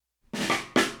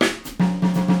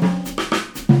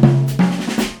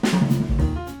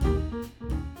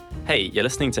Hey, you're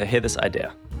listening to Hear This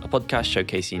Idea, a podcast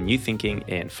showcasing new thinking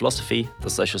in philosophy, the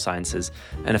social sciences,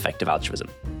 and effective altruism.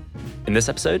 In this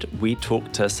episode, we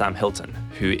talk to Sam Hilton,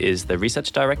 who is the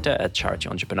research director at Charity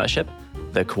Entrepreneurship,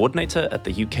 the coordinator at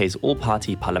the UK's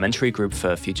all-party parliamentary group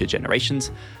for future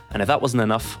generations, and if that wasn't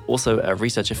enough, also a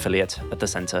research affiliate at the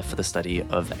Centre for the Study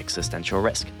of Existential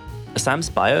Risk. As Sam's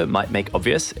bio might make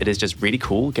obvious, it is just really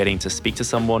cool getting to speak to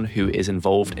someone who is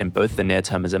involved in both the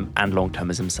near-termism and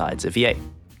long-termism sides of EA.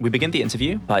 We begin the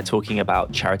interview by talking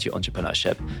about Charity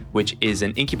Entrepreneurship, which is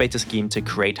an incubator scheme to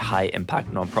create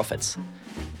high-impact nonprofits.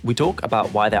 We talk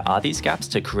about why there are these gaps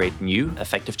to create new,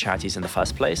 effective charities in the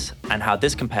first place, and how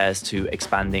this compares to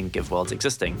expanding GiveWorld's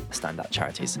existing standout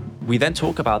charities. We then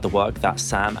talk about the work that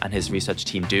Sam and his research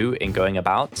team do in going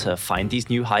about to find these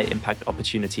new high-impact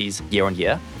opportunities year on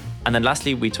year. And then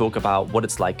lastly, we talk about what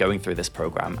it's like going through this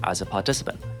program as a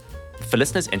participant. For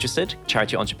listeners interested,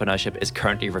 Charity Entrepreneurship is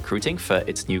currently recruiting for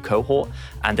its new cohort,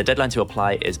 and the deadline to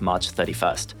apply is March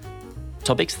 31st.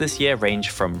 Topics this year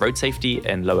range from road safety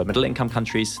in lower middle income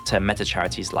countries to meta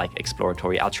charities like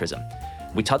exploratory altruism.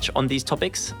 We touch on these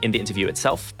topics in the interview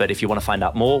itself, but if you want to find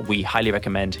out more, we highly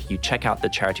recommend you check out the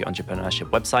Charity Entrepreneurship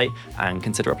website and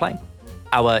consider applying.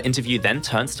 Our interview then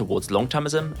turns towards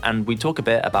long-termism, and we talk a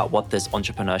bit about what this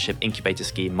entrepreneurship incubator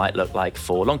scheme might look like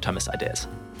for long-termist ideas.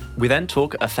 We then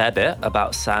talk a fair bit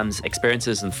about Sam's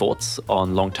experiences and thoughts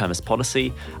on long-termist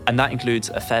policy, and that includes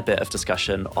a fair bit of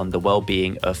discussion on the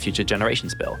well-being of future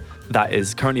generations bill that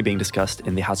is currently being discussed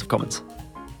in the House of Commons.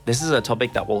 This is a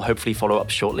topic that will hopefully follow up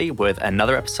shortly with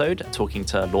another episode talking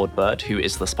to Lord Bird, who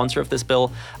is the sponsor of this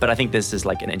bill, but I think this is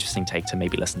like an interesting take to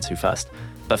maybe listen to first.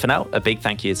 But for now, a big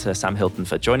thank you to Sam Hilton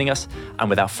for joining us, and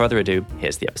without further ado,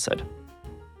 here's the episode.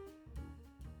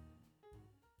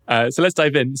 So let's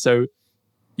dive in. So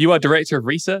you are Director of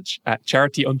Research at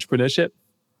Charity Entrepreneurship.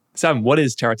 Sam, what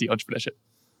is Charity Entrepreneurship?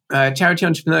 Charity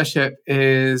Entrepreneurship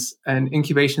is an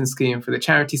incubation scheme for the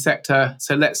charity sector.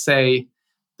 So let's say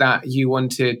that you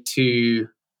wanted to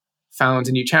found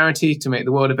a new charity to make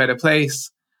the world a better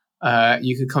place.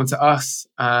 You could come to us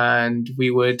and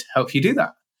we would help you do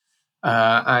that.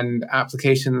 And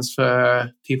applications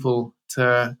for people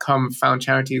to come found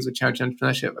charities with Charity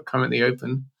Entrepreneurship are currently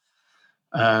open.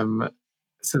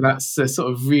 So that's a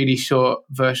sort of really short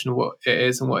version of what it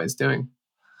is and what it's doing.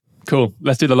 Cool.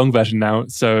 Let's do the long version now.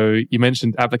 So you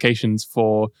mentioned applications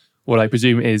for what I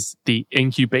presume is the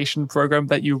incubation program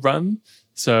that you run.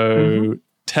 So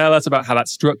tell us about how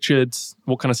that's structured.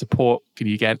 What kind of support can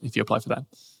you get if you apply for that?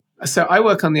 So I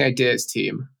work on the ideas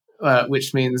team,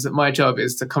 which means that my job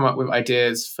is to come up with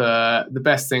ideas for the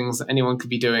best things that anyone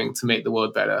could be doing to make the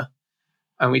world better.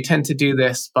 And we tend to do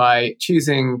this by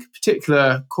choosing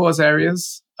particular cause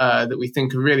areas that we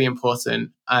think are really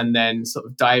important, and then sort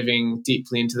of diving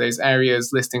deeply into those areas,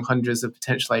 listing hundreds of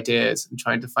potential ideas and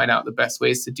trying to find out the best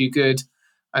ways to do good.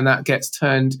 And that gets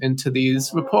turned into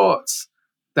these reports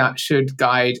that should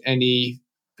guide any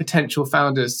potential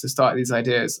founders to start these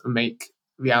ideas and make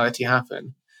reality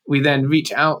happen. We then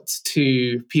reach out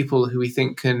to people who we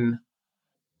think can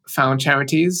found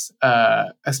charities,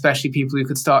 especially people who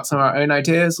could start some of our own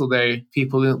ideas, although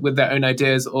people with their own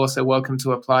ideas are also welcome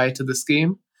to apply to the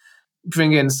scheme.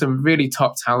 Bring in some really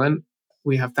top talent.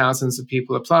 We have thousands of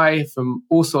people apply from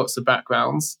all sorts of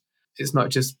backgrounds. It's not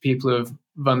just people who have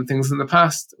run things in the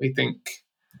past. We think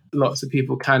lots of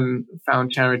people can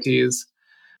found charities,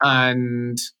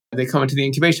 and they come into the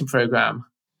incubation program.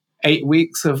 8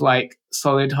 weeks of like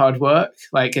solid hard work,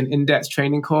 like an in-depth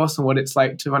training course on what it's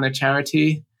like to run a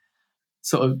charity,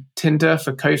 sort of Tinder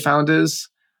for co-founders.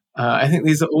 I think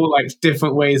these are all like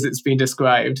different ways it's been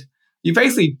described. You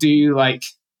basically do like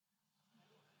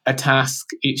a task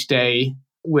each day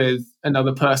with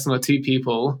another person or two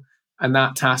people, and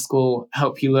that task will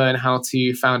help you learn how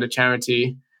to found a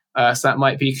charity. So that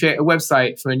might be create a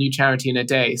website for a new charity in a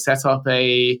day, set up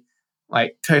a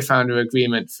like co-founder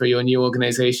agreement for your new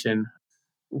organization,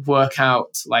 work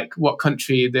out like what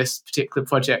country this particular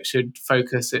project should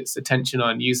focus its attention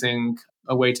on using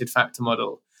a weighted factor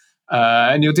model.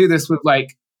 And you'll do this with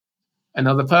like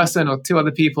another person or two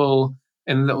other people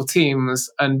in little teams.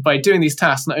 And by doing these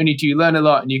tasks, not only do you learn a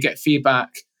lot and you get feedback,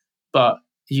 but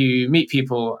you meet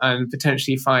people and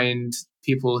potentially find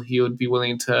people who you would be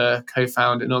willing to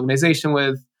co-found an organization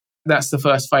with. That's the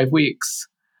first 5 weeks.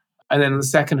 And then in the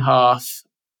second half,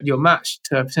 you're matched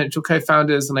to potential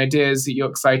co-founders and ideas that you're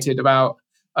excited about,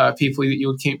 people that you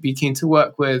would be keen to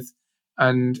work with,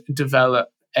 and develop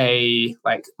a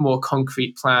like more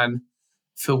concrete plan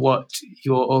for what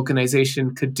your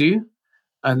organization could do.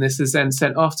 And this is then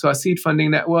sent off to our seed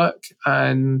funding network,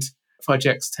 and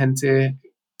projects tend to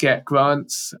get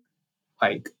grants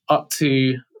like up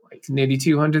to like nearly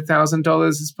 $200,000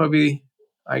 is probably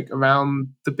like around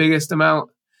the biggest amount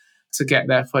to get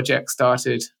their project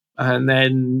started. And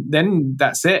then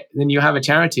that's it. Then you have a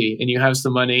charity and you have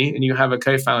some money and you have a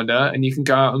co-founder and you can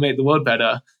go out and make the world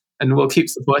better. And we'll keep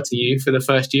supporting you for the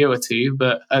first year or two.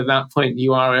 But at that point,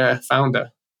 you are a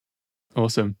founder.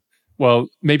 Awesome. Well,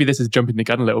 maybe this is jumping the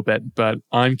gun a little bit, but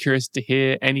I'm curious to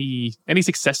hear any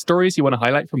success stories you want to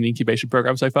highlight from the incubation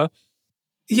program so far?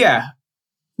 Yeah.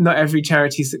 Not every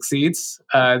charity succeeds.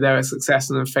 There are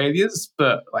successes and failures.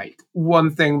 But like one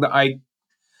thing that I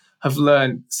have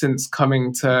learned since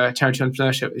coming to charity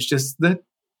entrepreneurship is just that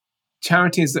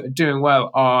charities that are doing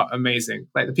well are amazing.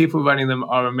 Like the people running them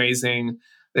are amazing.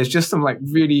 There's just some like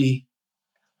really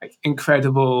like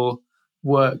incredible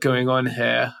work going on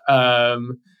here.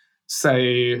 So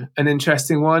an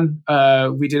interesting one,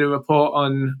 we did a report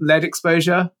on lead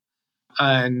exposure,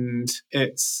 and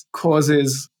it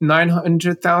causes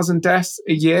 900,000 deaths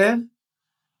a year.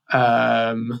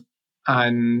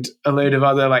 And a load of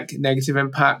other like negative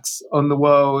impacts on the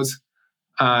world.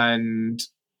 And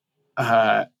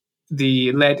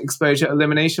the Lead Exposure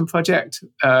Elimination Project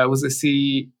was a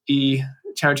CE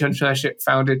charity entrepreneurship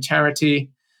founded charity.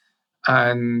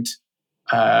 And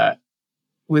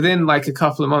within like a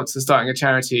couple of months of starting a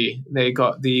charity, they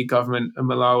got the government of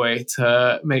Malawi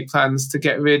to make plans to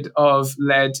get rid of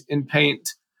lead in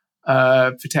paint,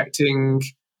 protecting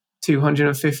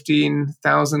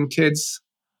 215,000 kids.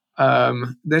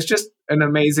 There's just an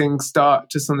amazing start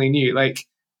to something new. Like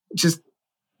just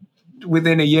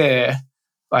within a year,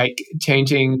 like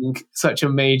changing such a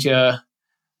major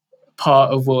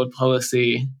part of world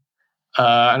policy.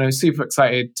 And I'm super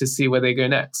excited to see where they go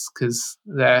next because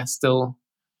they're still,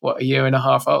 a year and a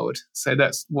half old. So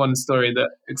that's one story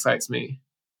that excites me.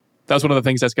 That's one of the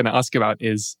things I was going to ask about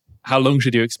is how long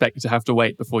should you expect to have to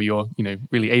wait before you're,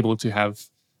 really able to have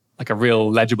like a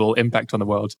real legible impact on the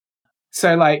world?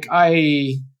 So like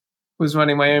I was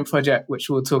running my own project, which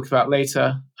we'll talk about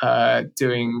later,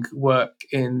 doing work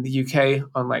in the UK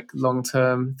on like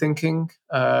long-term thinking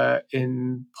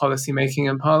in policy making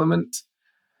and parliament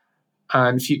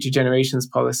and future generations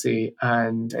policy.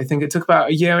 And I think it took about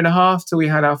a year and a half till we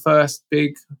had our first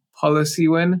big policy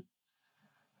win.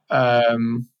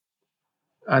 And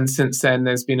since then,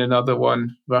 there's been another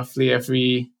one roughly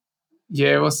every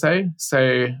year or so,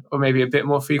 or maybe a bit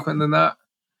more frequent than that.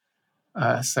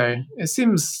 So it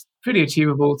seems pretty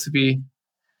achievable to be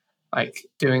like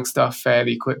doing stuff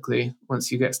fairly quickly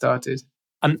once you get started.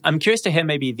 I'm curious to hear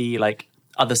maybe the like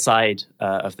other side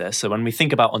of this. So when we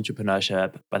think about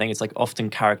entrepreneurship, I think it's like often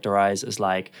characterized as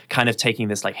like kind of taking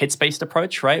this like hits-based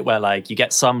approach, right? Where like you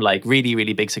get some like really,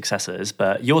 really big successes,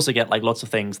 but you also get like lots of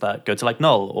things that go to like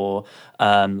null or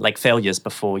like failures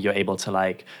before you're able to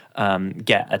like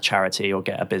get a charity or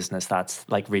get a business that's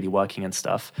like really working and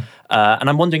stuff. And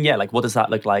I'm wondering, like what does that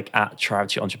look like at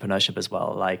charity entrepreneurship as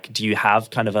well? Like, do you have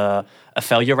kind of a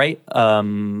failure rate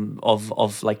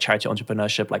of like charity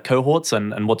entrepreneurship, like cohorts,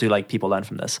 and what do like people learn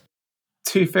from this?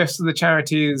 2/5 of the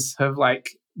charities have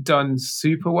like done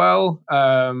super well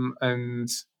and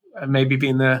maybe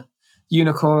been the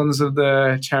unicorns of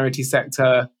the charity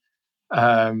sector,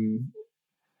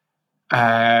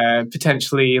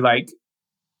 potentially like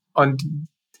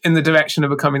in the direction of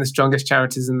becoming the strongest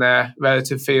charities in their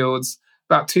relative fields.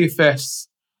 About 2/5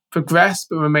 progress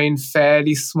but remain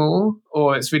fairly small,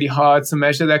 or it's really hard to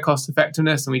measure their cost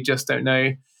effectiveness and we just don't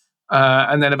know.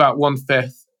 And then about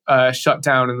 1/5 shut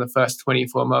down in the first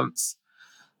 24 months.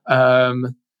 I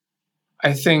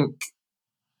think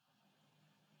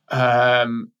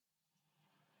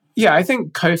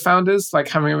co-founders, like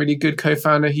having a really good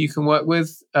co-founder who you can work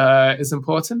with is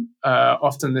important.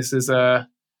 Often this is a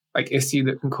like issue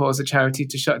that can cause a charity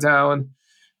to shut down.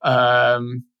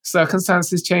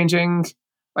 Circumstances changing,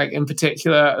 like in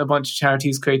particular, a bunch of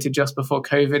charities created just before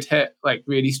COVID hit, like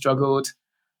really struggled.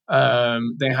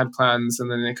 They had plans and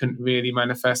then they couldn't really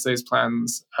manifest those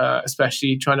plans,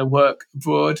 especially trying to work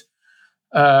abroad.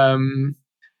 It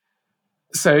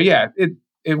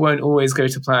won't always go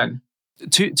to plan.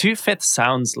 2/5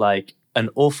 sounds like an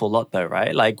awful lot though,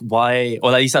 right? Like why,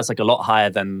 or at least that's like a lot higher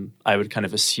than I would kind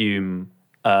of assume,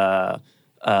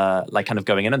 like kind of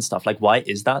going in and stuff. Like why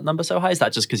is that number so high? Is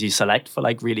that just because you select for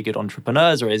like really good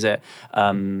entrepreneurs, or is it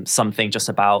something just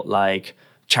about like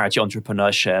charity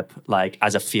entrepreneurship, like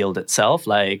as a field itself?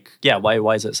 Like,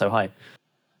 why is it so high?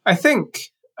 I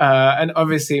think, and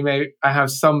obviously maybe I have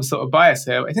some sort of bias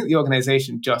here, I think the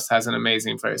organization just has an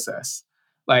amazing process.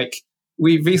 Like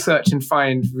we research and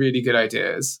find really good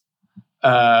ideas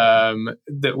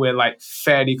that we're like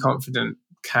fairly confident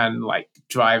can like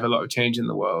drive a lot of change in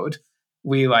the world.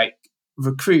 We like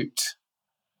recruit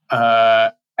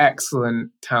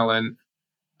excellent talent,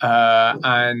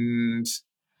 and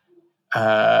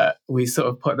we sort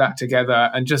of put that together,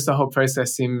 and just the whole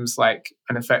process seems like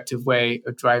an effective way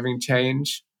of driving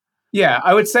change. Yeah,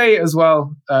 I would say as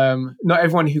well, not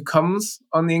everyone who comes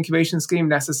on the incubation scheme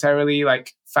necessarily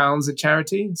like founds a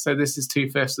charity. So this is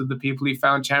 2/5 of the people who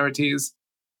found charities.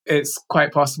 It's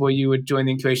quite possible you would join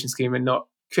the incubation scheme and not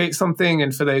create something.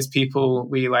 And for those people,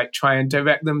 we like try and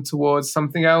direct them towards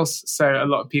something else. So a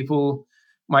lot of people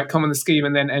might come on the scheme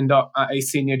and then end up at a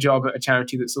senior job at a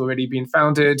charity that's already been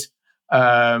founded,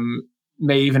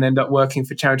 may even end up working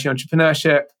for charity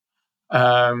entrepreneurship,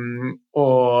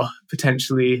 or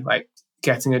potentially like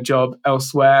getting a job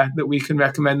elsewhere that we can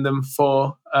recommend them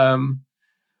for.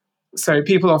 So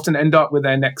people often end up with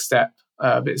their next step,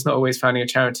 but it's not always founding a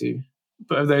charity.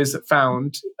 But of those that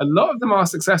found, a lot of them are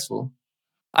successful.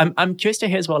 I'm curious to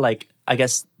hear as well, like, I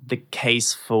guess the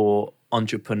case for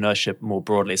entrepreneurship more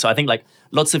broadly. So I think like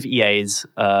lots of EAs,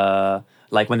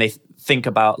 like when they think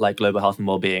about like global health and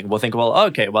well-being, we'll think, well,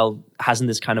 okay, well, hasn't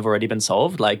this kind of already been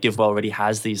solved? Like GiveWell already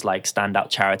has these like standout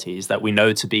charities that we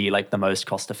know to be like the most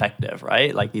cost effective,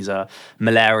 right? Like these are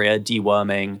malaria,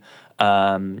 deworming,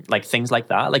 like things like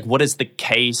that. Like what is the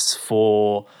case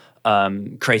for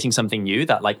creating something new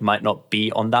that like might not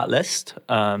be on that list?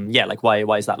 Like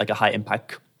why is that like a high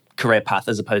impact career path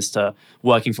as opposed to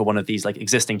working for one of these like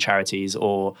existing charities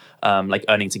or like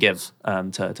earning to give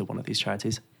to one of these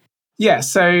charities? Yeah,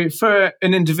 so for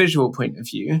an individual point of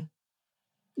view,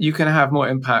 you can have more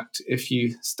impact if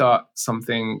you start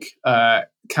something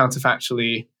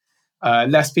counterfactually.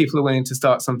 Less people are willing to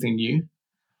start something new.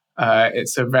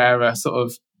 It's a rarer sort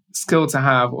of skill to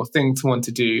have or thing to want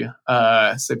to do.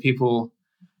 So people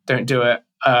don't do it.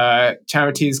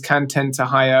 Charities can tend to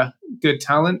hire good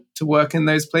talent to work in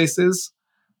those places,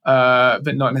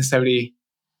 but not necessarily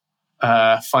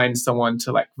find someone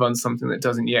to like run something that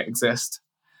doesn't yet exist.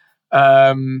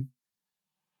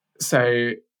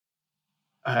 So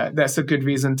that's a good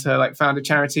reason to like found a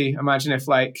charity. Imagine if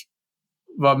like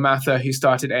Rob Mather, who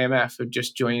started AMF, had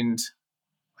just joined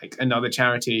like another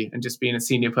charity and just being a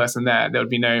senior person there would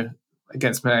be no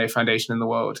Against Malaria Foundation in the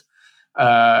world.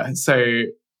 So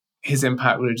his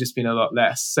impact would have just been a lot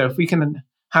less. So if we can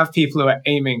have people who are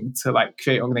aiming to like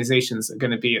create organizations that are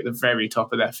going to be at the very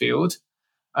top of their field,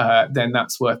 then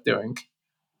that's worth doing.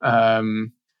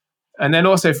 And then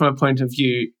also from a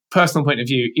personal point of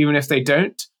view, even if they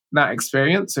don't, that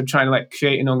experience of trying to like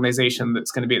create an organization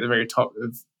that's going to be at the very top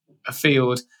of a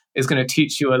field is going to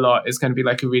teach you a lot. It's going to be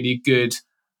like a really good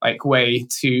like way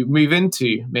to move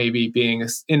into maybe being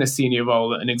in a senior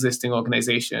role at an existing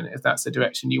organization, if that's the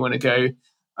direction you want to go.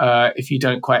 If you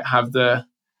don't quite have the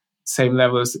same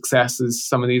level of success as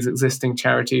some of these existing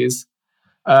charities.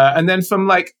 And then from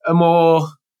like a more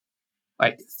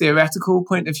like theoretical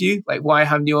point of view, like why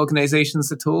have new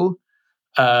organizations at all?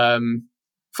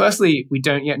 Firstly, we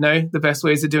don't yet know the best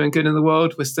ways of doing good in the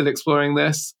world. We're still exploring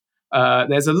this.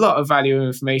 There's a lot of value in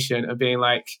information of being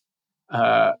like,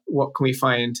 what can we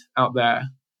find out there?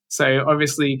 So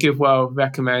obviously GiveWell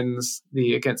recommends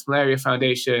the Against Malaria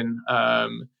Foundation.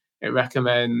 It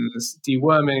recommends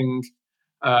deworming.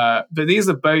 But these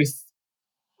are both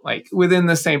like within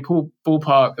the same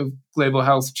ballpark of global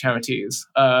health charities.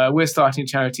 We're starting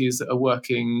charities that are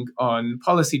working on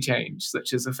policy change,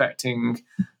 such as affecting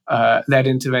lead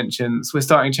interventions. We're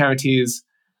starting charities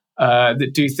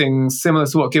that do things similar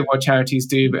to what GiveWell charities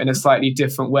do, but in a slightly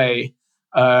different way.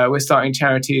 We're starting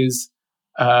charities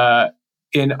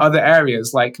in other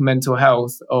areas like mental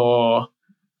health or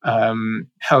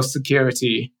health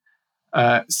security.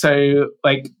 So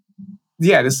like,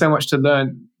 yeah, there's so much to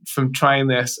learn from trying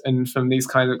this and from these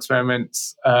kinds of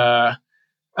experiments. And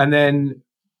then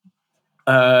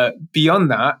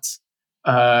beyond that,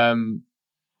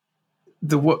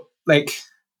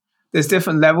 there's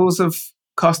different levels of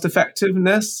cost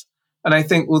effectiveness. And I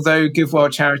think although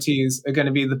GiveWell charities are going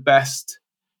to be the best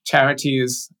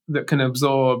charities that can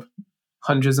absorb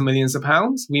hundreds of millions of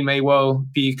pounds, we may well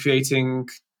be creating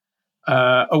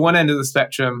at one end of the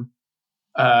spectrum,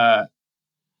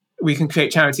 we can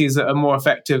create charities that are more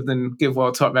effective than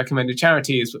GiveWell top recommended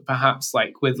charities, but perhaps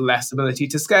like with less ability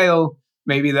to scale.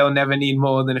 Maybe they'll never need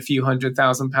more than a few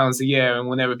 £100,000 a year and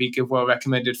will never be GiveWell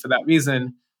recommended for that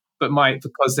reason, but might,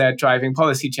 because they're driving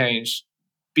policy change,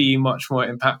 be much more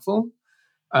impactful.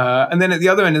 And then at the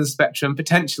other end of the spectrum,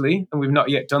 potentially, and we've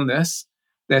not yet done this,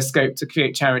 there's scope to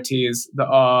create charities that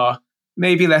are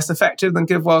maybe less effective than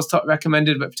GiveWell's top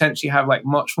recommended, but potentially have like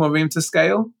much more room to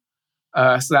scale.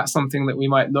 So that's something that we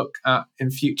might look at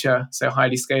in future. So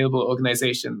highly scalable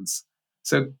organizations.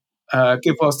 So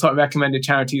GiveWell's top recommended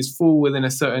charities fall within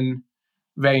a certain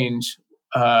range.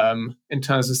 in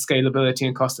terms of scalability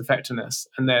and cost effectiveness.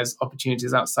 And there's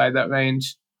opportunities outside that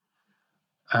range.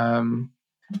 And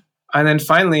then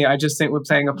finally, I just think we're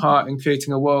playing a part in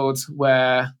creating a world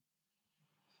where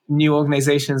new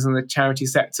organizations in the charity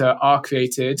sector are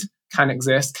created, can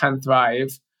exist, can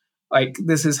thrive. Like,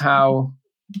 this is how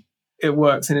it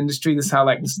works in industry. This is how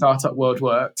like the startup world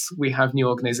works. We have new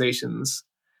organizations.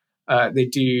 They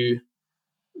do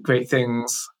great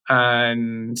things,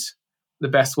 and the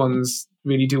best ones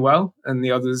really do well, and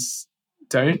the others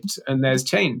don't. And there's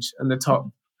change, and the top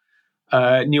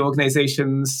new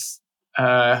organizations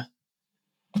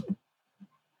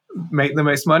make the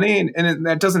most money, and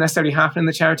that doesn't necessarily happen in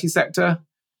the charity sector.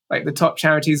 Like, the top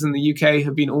charities in the UK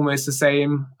have been almost the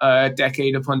same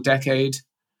decade upon decade.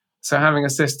 So having a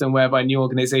system whereby new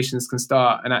organizations can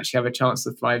start and actually have a chance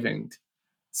of thriving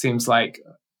seems like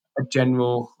a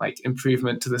general like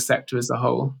improvement to the sector as a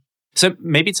whole. So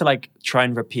maybe to like try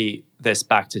and repeat this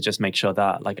back to just make sure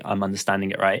that like I'm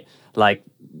understanding it right. Like,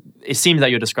 it seems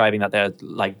that you're describing that there are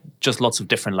like just lots of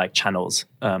different like channels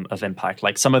of impact.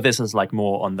 Like, some of this is like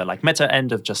more on the like meta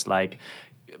end of just like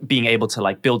being able to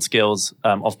like build skills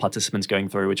of participants going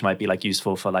through, which might be like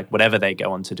useful for like whatever they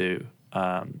go on to do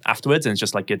afterwards, and it's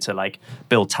just like good to like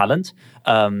build talent.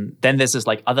 Then there's this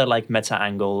like other like meta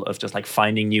angle of just like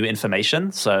finding new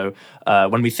information. So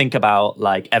when we think about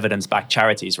like evidence-backed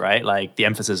charities, right, like the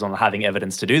emphasis on having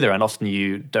evidence to do there, and often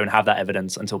you don't have that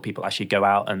evidence until people actually go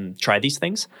out and try these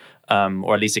things,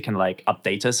 or at least it can like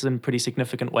update us in pretty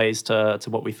significant ways to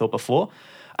what we thought before.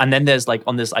 And then there's like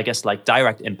on this, I guess, like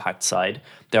direct impact side,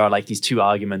 there are like these two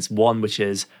arguments. One, which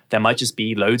is there might just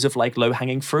be loads of like low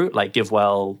hanging fruit, like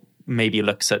GiveWell maybe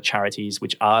looks at charities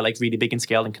which are like really big in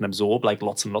scale and can absorb like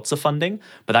lots and lots of funding.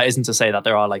 But that isn't to say that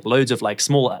there are like loads of like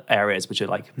small areas which are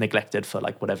like neglected for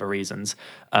like whatever reasons,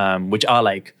 which are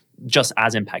like just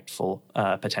as impactful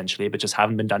potentially, but just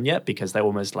haven't been done yet because they're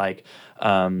almost like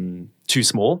too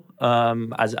small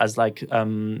as like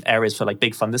areas for like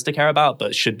big funders to care about,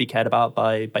 but should be cared about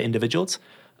by individuals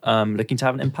looking to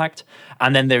have an impact.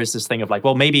 And then there is this thing of like,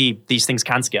 well, maybe these things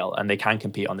can scale and they can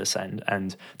compete on this end,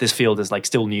 and this field is like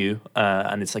still new,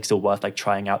 and it's like still worth like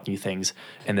trying out new things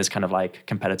in this kind of like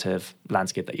competitive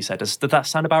landscape that you said. Does that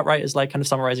sound about right? Is like kind of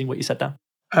summarizing what you said now?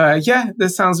 Yeah,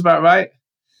 this sounds about right.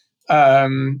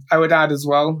 I would add as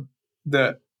well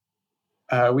that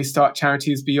we start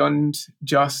charities beyond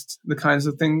just the kinds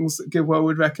of things that GiveWell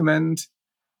would recommend,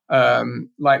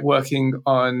 like working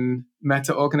on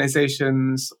meta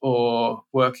organizations, or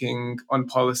working on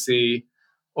policy,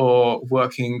 or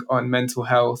working on mental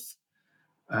health.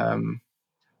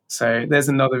 So there's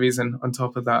another reason on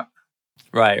top of that.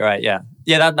 Right, yeah.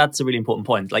 That's a really important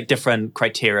point. Like different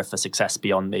criteria for success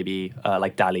beyond maybe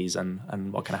like DALYs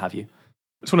and what kind of have you.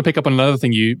 I just want to pick up on another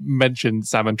thing you mentioned,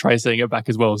 Sam, and try saying it back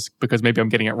as well, because maybe I'm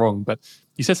getting it wrong. But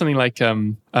you said something like,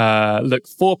 look,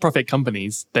 for-profit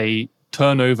companies, they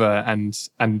turn over and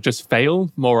just fail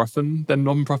more often than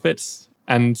non-profits.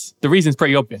 And the reason is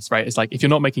pretty obvious, right? It's like, if you're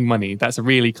not making money, that's a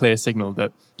really clear signal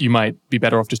that you might be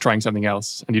better off just trying something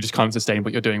else, and you just can't sustain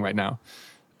what you're doing right now.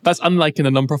 That's unlike in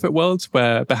the non-profit world,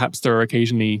 where perhaps there are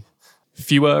occasionally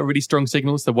fewer really strong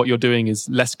signals that what you're doing is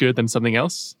less good than something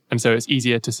else. And so it's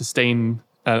easier to sustain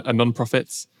a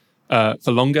non-profit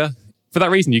for longer. For that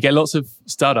reason, you get lots of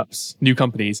startups, new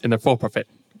companies in the for-profit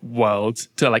world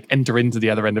to like enter into the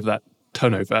other end of that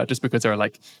turnover, just because there are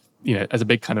like, as a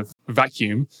big kind of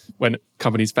vacuum when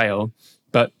companies fail.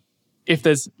 But if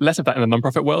there's less of that in the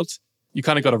non-profit world, you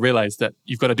kind of got to realize that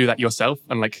you've got to do that yourself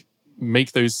and like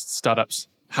make those startups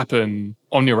happen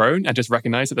on your own, and just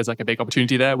recognize that there's like a big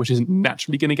opportunity there, which isn't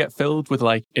naturally going to get filled with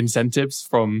like incentives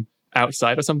from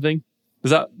outside or something.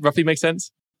 Does that roughly make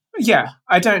sense? Yeah,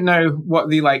 I don't know what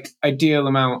the like ideal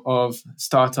amount of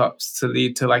startups to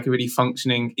lead to like a really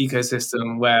functioning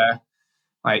ecosystem where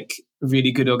like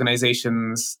really good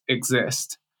organizations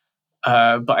exist.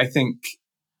 But I think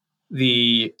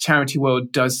the charity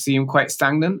world does seem quite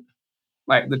stagnant.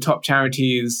 Like, the top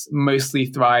charities mostly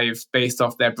thrive based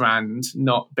off their brand,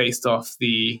 not based off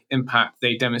the impact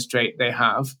they demonstrate they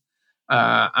have.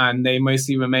 And they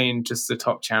mostly remain just the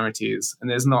top charities. And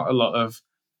there's not a lot of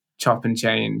chop and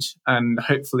change. And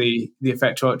hopefully the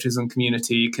Effectual Altruism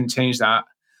community can change that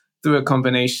through a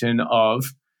combination of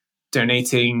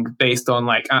donating based on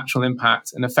like actual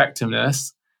impact and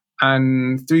effectiveness,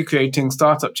 and through creating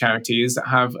startup charities that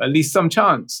have at least some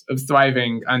chance of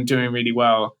thriving and doing really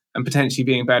well and potentially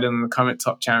being better than the current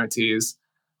top charities.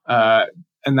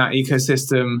 And that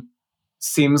ecosystem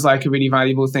seems like a really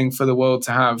valuable thing for the world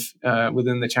to have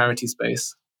within the charity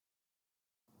space.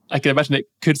 I can imagine it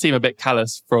could seem a bit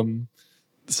callous from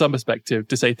some perspective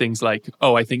to say things like,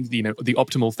 oh, I think, the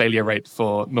optimal failure rate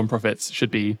for nonprofits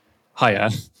should be higher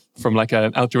from like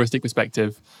an altruistic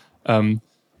perspective.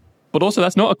 But also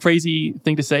that's not a crazy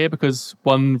thing to say, because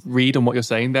one read on what you're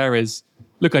saying there is,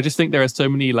 look, I just think there are so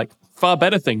many like far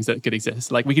better things that could exist.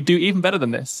 Like we could do even better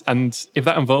than this. And if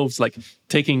that involves like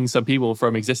taking some people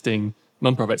from existing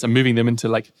nonprofits and moving them into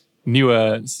like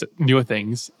newer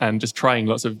things and just trying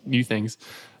lots of new things,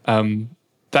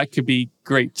 that could be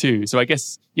great too. So I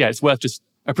guess, yeah, it's worth just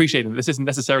appreciating that this isn't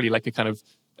necessarily like a kind of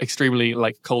extremely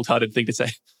like cold-hearted thing to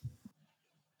say.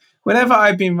 Whenever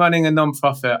I've been running a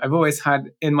nonprofit, I've always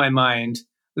had in my mind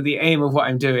that the aim of what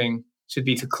I'm doing should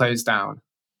be to close down.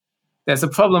 There's a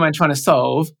problem I'm trying to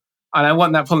solve, and I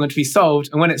want that problem to be solved.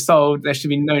 And when it's solved, there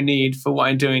should be no need for what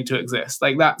I'm doing to exist.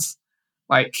 Like that's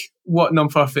like what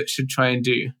nonprofits should try and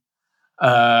do.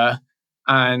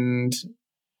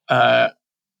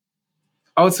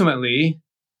 Ultimately,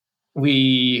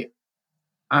 we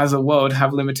as a world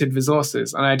have limited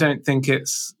resources. And I don't think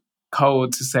it's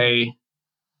cold to say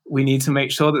we need to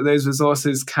make sure that those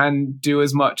resources can do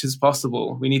as much as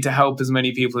possible. We need to help as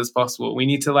many people as possible. We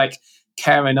need to like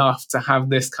care enough to have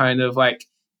this kind of like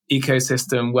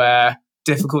ecosystem where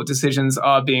difficult decisions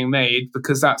are being made,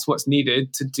 because that's what's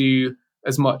needed to do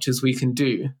as much as we can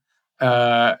do,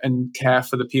 and care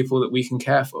for the people that we can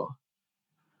care for.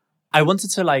 I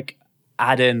wanted to like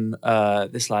add in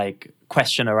this like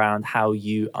question around how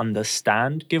you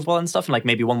understand GiveWell and stuff. And like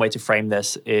maybe one way to frame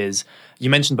this is, you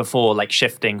mentioned before like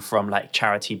shifting from like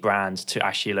charity brand to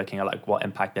actually looking at like what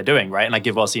impact they're doing, right? And like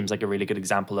GiveWell seems like a really good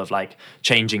example of like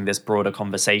changing this broader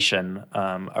conversation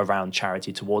around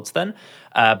charity towards then.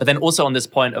 But then also on this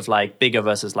point of like bigger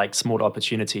versus like smaller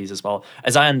opportunities as well,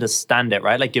 as I understand it,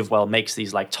 right? Like GiveWell makes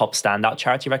these like top standout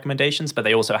charity recommendations, but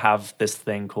they also have this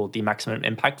thing called the Maximum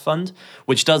Impact Fund,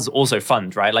 which does also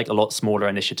fund, right? Like a lot smaller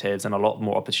initiatives and a lot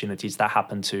more opportunities that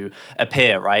happen to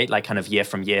appear, right? Like kind of year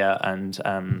from year, and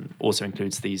also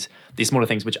includes these smaller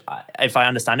things, which if I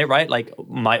understand it right, like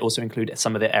might also include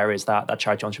some of the areas that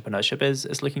charity entrepreneurship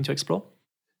is looking to explore.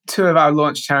 2 of our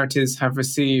launch charities have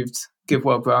received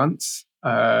GiveWell grants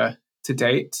to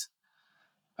date.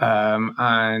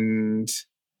 And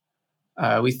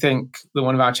we think that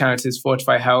one of our charities,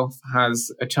 Fortify Health,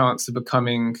 has a chance of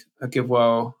becoming a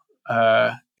GiveWell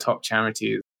top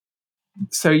charity.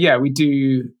 So yeah, we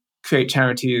do create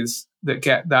charities that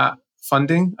get that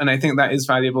funding, and I think that is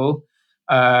valuable.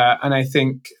 And I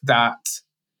think that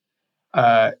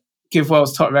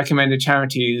GiveWell's top recommended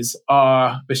charities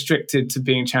are restricted to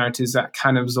being charities that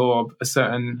can absorb a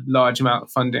certain large amount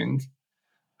of funding.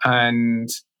 And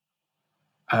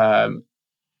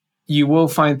you will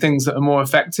find things that are more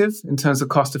effective in terms of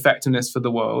cost effectiveness for the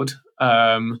world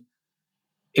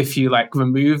if you like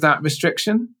remove that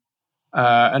restriction.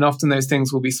 And often those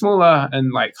things will be smaller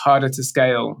and like harder to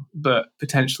scale, but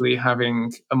potentially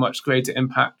having a much greater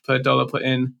impact per dollar put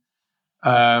in.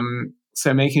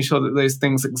 So making sure that those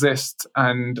things exist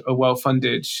and are well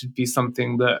funded should be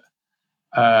something that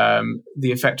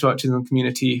the effective autism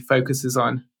community focuses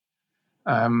on.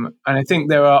 And I think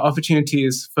there are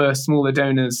opportunities for smaller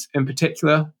donors in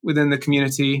particular within the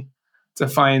community to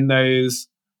find those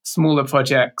smaller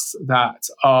projects that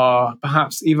are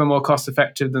perhaps even more cost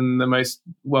effective than the most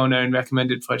well-known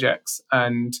recommended projects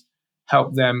and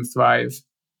help them thrive.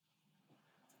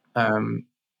 And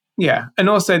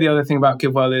also the other thing about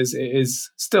GiveWell is it is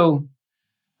still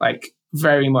like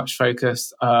very much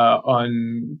focused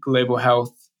on global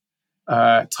health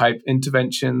type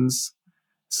interventions.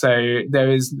 So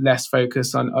there is less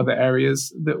focus on other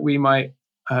areas that we might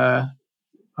put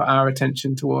our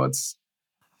attention towards.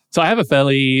 So I have a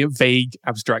fairly vague,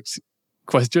 abstract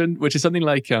question, which is something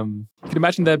like, you can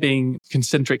imagine there being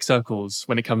concentric circles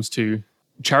when it comes to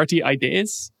charity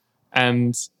ideas,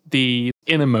 and the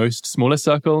innermost, smaller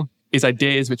circle is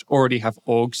ideas which already have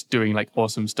orgs doing like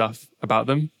awesome stuff about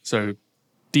them. So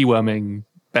deworming,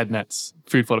 bed nets,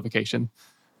 food fortification.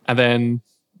 And then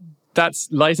that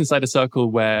lies inside a circle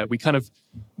where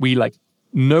we like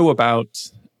know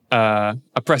about a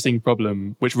pressing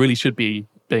problem, which really should be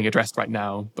being addressed right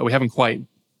now, but we haven't quite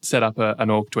set up an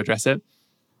org to address it.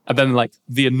 And then like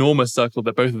the enormous circle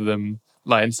that both of them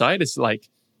lie inside is like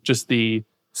just the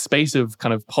space of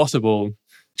kind of possible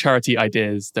charity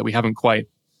ideas that we haven't quite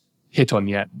hit on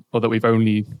yet, or that we've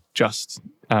only just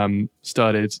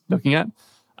started looking at.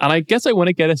 And I guess I want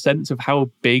to get a sense of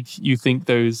how big you think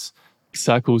those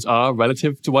circles are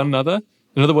relative to one another.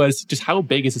 In other words, just how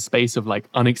big is the space of like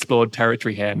unexplored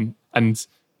territory here? And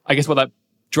I guess what that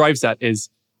drives at is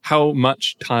how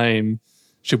much time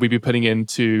should we be putting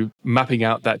into mapping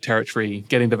out that territory,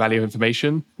 getting the value of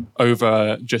information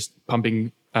over just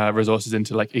pumping resources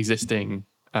into like existing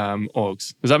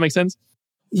orgs. Does that make sense?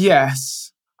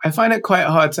 Yes. I find it quite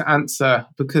hard to answer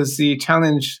because the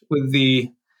challenge with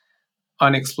the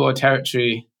unexplored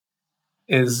territory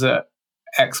is that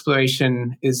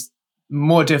exploration is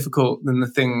more difficult than the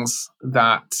things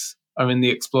that are in the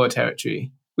explored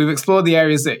territory. We've explored the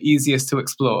areas that are easiest to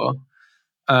explore.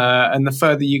 And the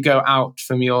further you go out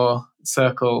from your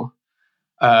circle,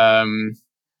 the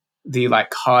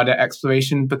like harder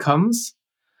exploration becomes.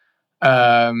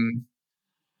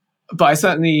 But I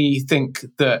certainly think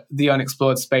that the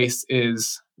unexplored space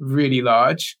is really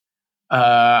large.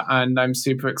 And I'm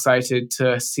super excited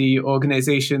to see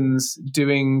organizations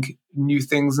doing new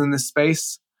things in this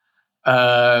space.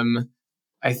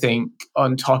 I think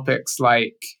on topics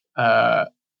like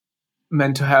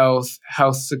mental health,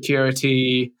 health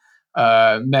security,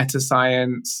 meta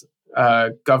science,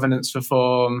 governance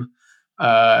reform,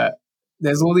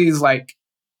 there's all these like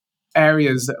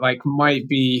areas that like might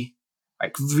be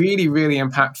like really, really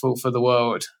impactful for the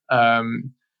world,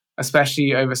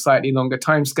 especially over slightly longer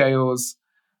timescales.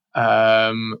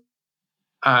 And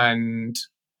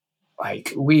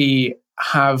like we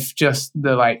have just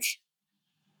the like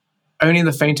only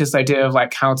the faintest idea of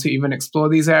like how to even explore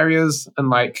these areas and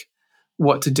like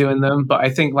what to do in them. But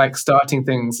I think like starting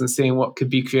things and seeing what could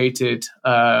be created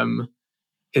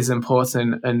is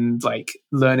important, and like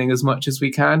learning as much as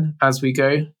we can as we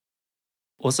go.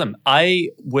 Awesome. I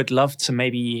would love to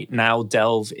maybe now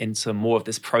delve into more of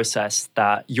this process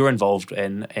that you're involved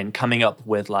in coming up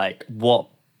with like what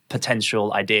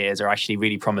potential ideas are actually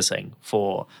really promising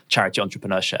for charity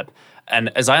entrepreneurship. And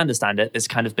as I understand it, this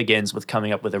kind of begins with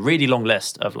coming up with a really long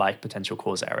list of like potential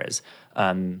cause areas.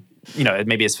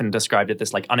 Maybe as Finn described it,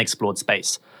 this like unexplored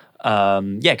space.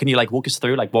 Can you like walk us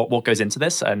through like what goes into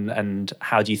this and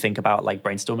how do you think about like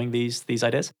brainstorming these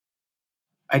ideas?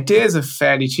 Ideas are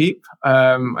fairly cheap.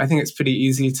 I think it's pretty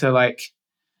easy to like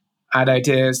add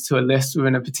ideas to a list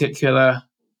within a particular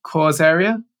cause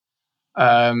area.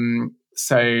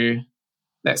 So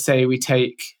let's say we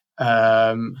take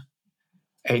a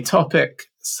topic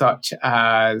such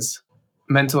as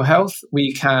mental health.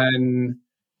 We can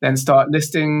then start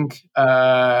listing,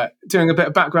 doing a bit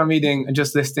of background reading and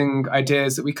just listing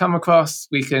ideas that we come across.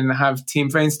 We can have team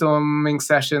brainstorming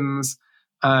sessions,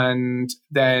 and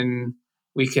then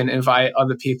we can invite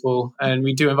other people. And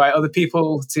we do invite other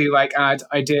people to like add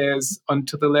ideas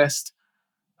onto the list.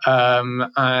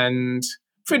 And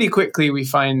pretty quickly we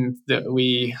find that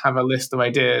we have a list of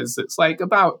ideas that's like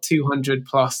about 200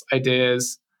 plus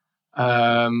ideas.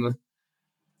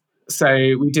 So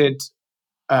we did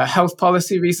health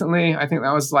policy recently. I think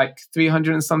that was like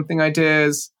 300 and something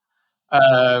ideas.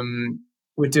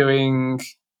 We're doing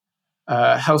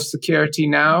health security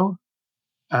now,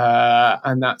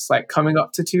 and that's like coming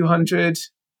up to 200.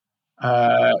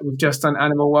 We've just done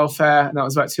animal welfare, and that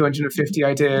was about 250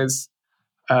 ideas.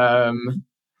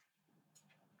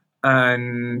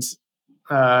 And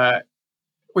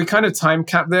we kind of time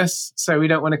cap this, so we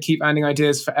don't want to keep adding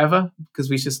ideas forever because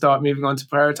we should start moving on to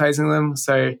prioritizing them.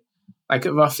 So like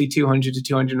at roughly 200 to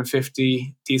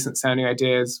 250 decent sounding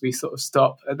ideas, we sort of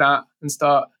stop at that and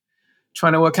start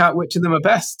trying to work out which of them are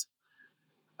best.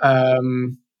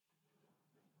 And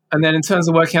then in terms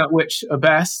of working out which are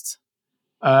best,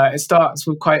 it starts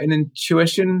with quite an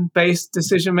intuition-based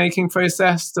decision-making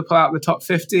process to pull out the top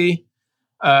 50.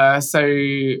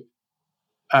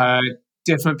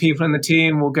 Different people in the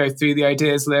team will go through the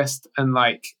ideas list and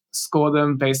like score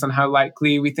them based on how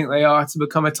likely we think they are to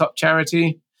become a top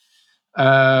charity.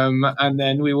 And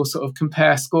then we will sort of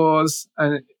compare scores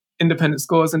and independent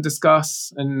scores and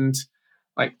discuss and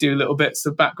like do little bits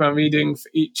of background reading for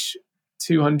each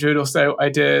 200 or so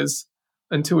ideas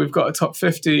until we've got a top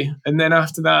 50. And then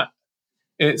after that,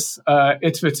 it's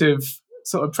iterative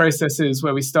sort of processes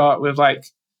where we start with like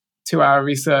 2-hour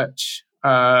research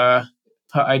per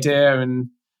idea and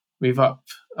move up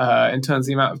in terms of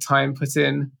the amount of time put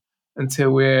in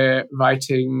until we're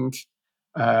writing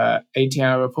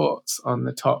 80-hour reports on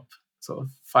the top sort of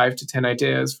 5 to 10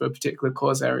 ideas for a particular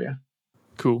cause area.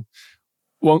 Cool.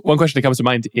 One question that comes to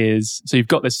mind is, so you've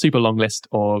got this super long list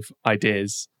of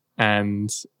ideas, and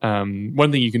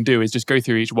one thing you can do is just go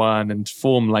through each one and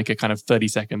form like a kind of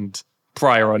 30-second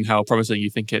prior on how promising you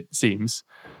think it seems.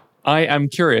 I am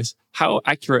curious, how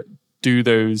accurate do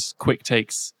those quick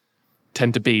takes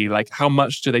tend to be? Like, how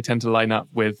much do they tend to line up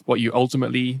with what you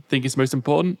ultimately think is most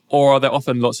important? Or are there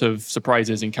often lots of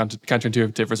surprises and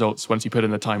counterintuitive results once you put in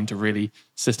the time to really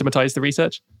systematize the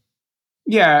research?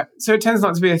 Yeah, so it tends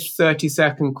not to be a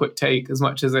 30-second quick take as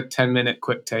much as a 10-minute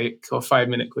quick take or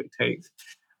 5-minute quick take,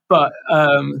 but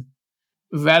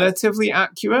relatively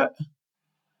accurate.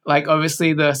 like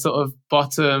obviously the sort of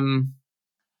bottom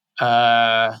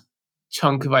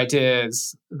chunk of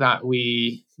ideas that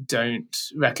we don't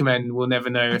recommend, we'll never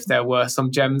know if there were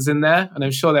some gems in there. And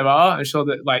I'm sure there are. I'm sure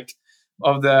that like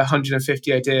of the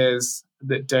 150 ideas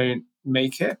that don't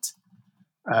make it,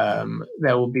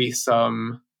 there will be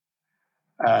some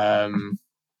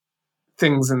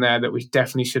things in there that we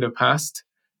definitely should have passed.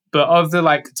 But of the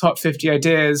like top 50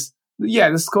 ideas, yeah,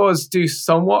 the scores do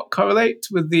somewhat correlate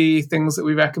with the things that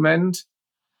we recommend.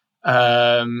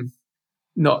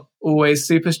 Not always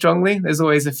super strongly. There's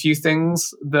always a few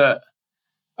things that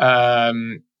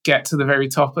get to the very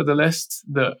top of the list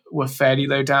that were fairly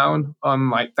low down on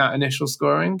like that initial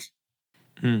scoring.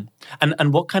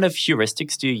 And what kind of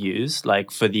heuristics do you use,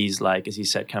 like for these, like as you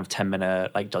said, kind of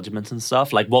 10-minute like judgments and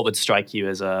stuff? Like, what would strike you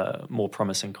as a more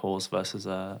promising cause versus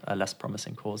a less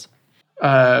promising cause?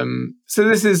 So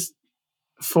this is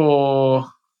for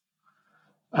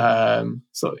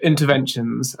sort of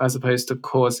interventions as opposed to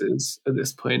causes at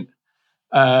this point.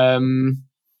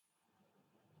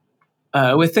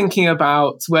 We're thinking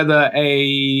about whether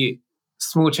a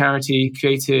small charity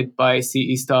created by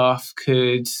CE staff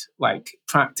could like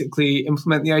practically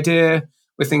implement the idea.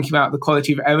 We're thinking about the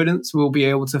quality of evidence we'll be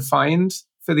able to find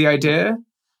for the idea.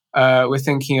 We're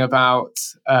thinking about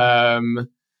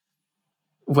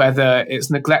whether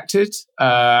it's neglected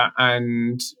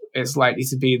and it's likely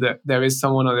to be that there is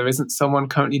someone or there isn't someone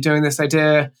currently doing this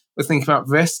idea. We're thinking about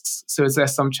risks. So is there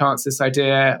some chance this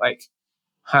idea like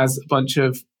has a bunch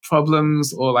of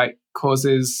problems or like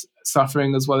causes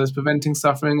suffering as well as preventing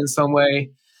suffering in some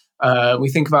way? We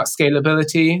think about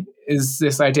scalability. Is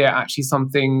this idea actually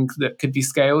something that could be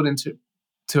scaled into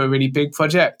a really big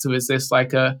project, or is this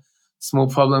like a small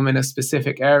problem in a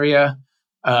specific area?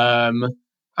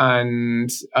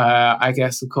 And I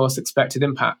guess, of course, expected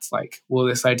impacts. Like, will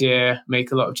this idea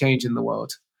make a lot of change in the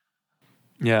world?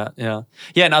 Yeah.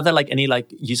 And are there like any like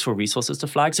useful resources to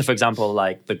flag? So for example,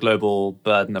 like the global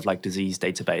burden of like disease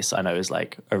database, I know is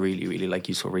like a really, really like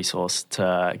useful resource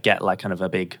to get like kind of a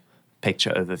big picture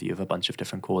overview of a bunch of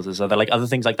different causes. Are there like other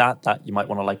things like that you might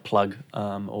want to like plug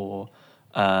or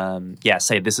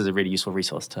say this is a really useful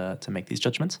resource to make these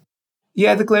judgments?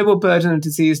 Yeah, the global burden of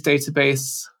disease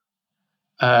database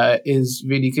is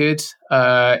really good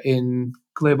in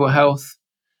global health.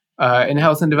 In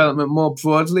health and development more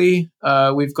broadly,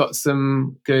 we've got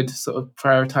some good sort of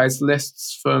prioritized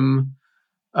lists from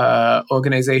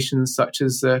organizations such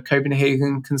as the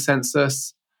Copenhagen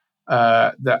Consensus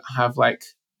that have like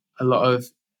a lot of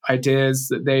ideas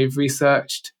that they've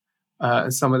researched,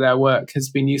 and some of their work has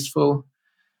been useful.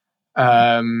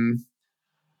 And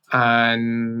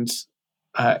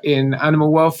in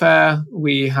animal welfare,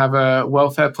 we have a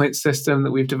welfare point system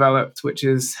that we've developed, which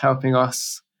is helping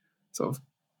us sort of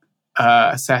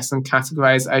assess and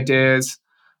categorize ideas.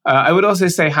 I would also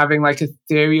say having like a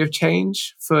theory of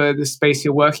change for the space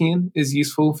you're working in is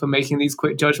useful for making these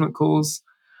quick judgment calls.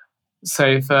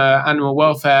 So for animal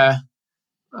welfare,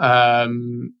 I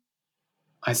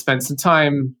spent some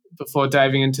time before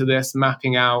diving into this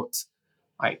mapping out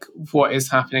like what is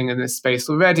happening in this space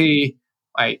already,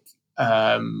 like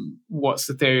what's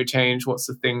the theory of change, what's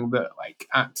the thing that like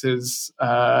actors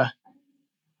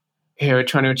here are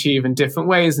trying to achieve in different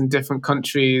ways in different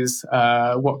countries,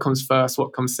 what comes first,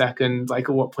 what comes second, like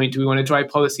at what point do we want to drive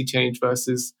policy change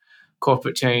versus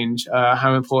corporate change,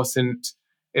 how important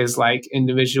is like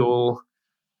individual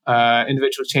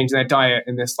changing their diet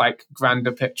in this like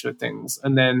grander picture of things.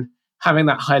 And then having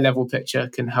that high level picture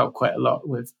can help quite a lot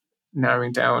with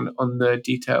narrowing down on the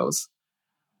details.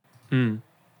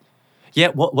 Yeah,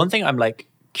 one thing I'm like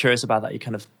curious about that you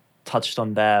kind of touched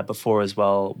on there before as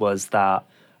well was that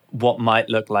what might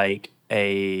look like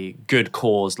a good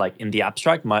cause, like in the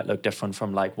abstract, might look different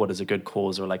from like what is a good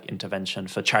cause or like intervention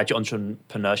for charity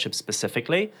entrepreneurship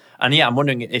specifically. And yeah, I'm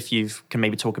wondering if you can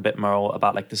maybe talk a bit more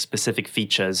about like the specific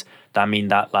features that mean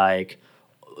that like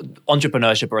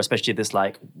entrepreneurship, or especially this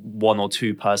like one or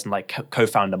two person like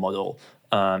co-founder model,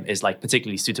 is like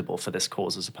particularly suitable for this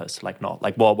cause as opposed to like not.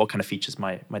 Like what kind of features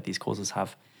might these causes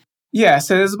have? Yeah,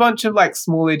 so there's a bunch of like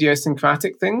small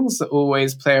idiosyncratic things that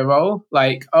always play a role.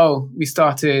 Like, oh, we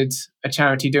started a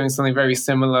charity doing something very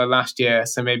similar last year,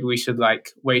 so maybe we should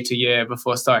like wait a year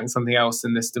before starting something else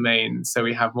in this domain so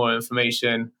we have more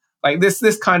information. Like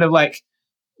this kind of like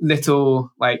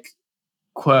little like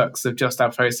quirks of just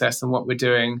our process and what we're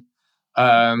doing.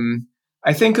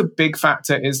 I think a big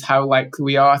factor is how likely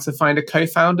we are to find a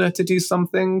co-founder to do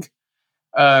something.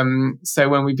 So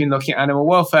when we've been looking at animal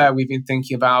welfare, we've been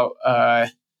thinking about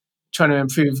trying to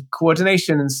improve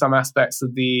coordination in some aspects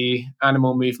of the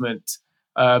animal movement.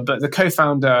 But the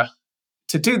co-founder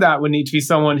to do that would need to be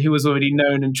someone who was already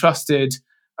known and trusted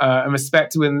and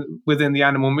respected within the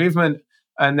animal movement.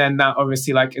 And then that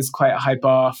obviously like is quite a high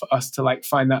bar for us to like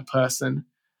find that person.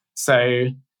 So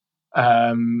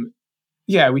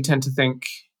we tend to think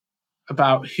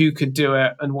about who could do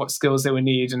it and what skills they would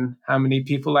need and how many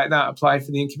people like that apply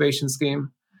for the incubation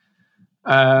scheme.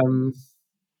 And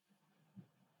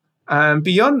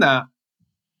beyond that,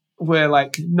 we're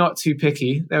like not too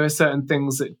picky. There are certain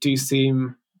things that do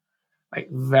seem like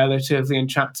relatively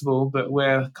intractable, but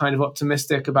we're kind of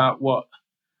optimistic about what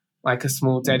like a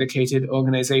small dedicated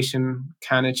organization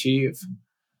can achieve.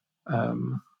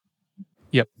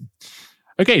 Yep.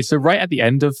 Okay, so right at the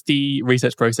end of the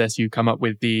research process, you come up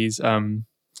with these final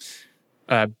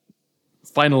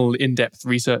in-depth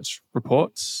research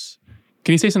reports.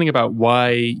 Can you say something about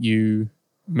why you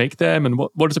make them and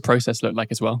what does the process look like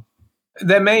as well?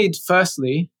 They're made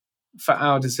firstly for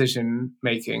our decision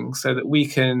making so that we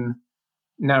can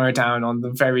narrow down on the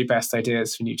very best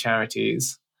ideas for new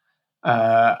charities.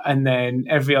 And then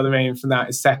every other aim from that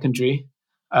is secondary.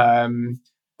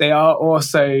 They are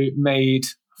also made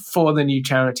for the new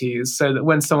charities so that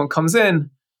when someone comes in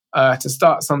to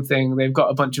start something, they've got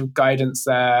a bunch of guidance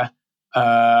there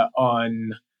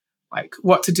on like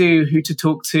what to do, who to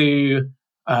talk to,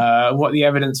 what the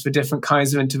evidence for different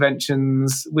kinds of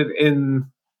interventions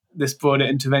within this broader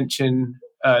intervention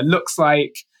looks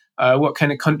like, what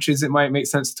kind of countries it might make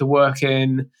sense to work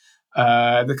in,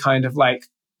 the kind of like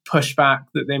pushback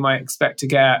that they might expect to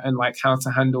get and like how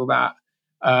to handle that.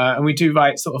 And we do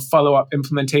write sort of follow-up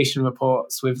implementation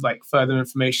reports with like further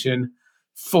information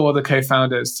for the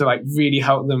co-founders to like really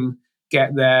help them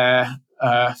get their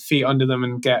feet under them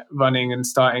and get running and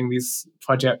starting these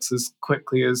projects as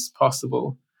quickly as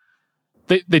possible.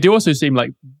 They do also seem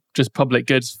like just public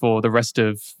goods for the rest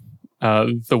of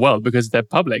the world because they're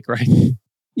public, right?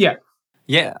 Yeah.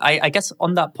 Yeah, I guess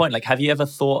on that point, like, have you ever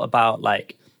thought about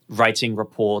like writing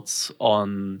reports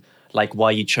on like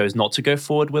why you chose not to go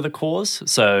forward with a cause?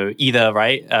 So either,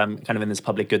 right, kind of in this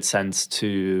public good sense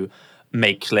to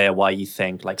make clear why you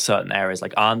think like certain areas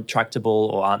like aren't tractable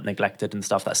or aren't neglected and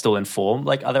stuff that still inform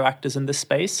like other actors in this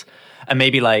space. And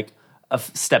maybe like a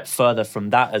step further from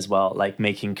that as well, like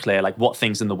making clear like what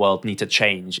things in the world need to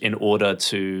change in order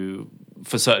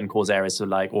for certain cause areas to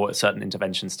like, or certain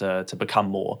interventions to become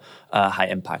more high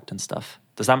impact and stuff.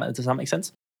 Does that make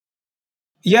sense?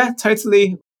 Yeah,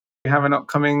 totally. We have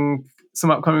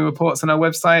some upcoming reports on our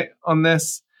website on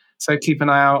this. So keep an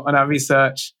eye out on our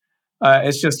research.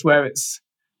 It's just where it's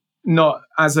not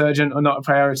as urgent or not a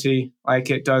priority,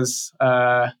 like it does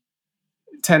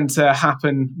tend to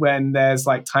happen when there's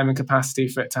like time and capacity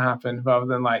for it to happen rather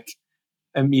than like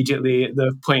immediately at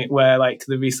the point where like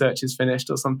the research is finished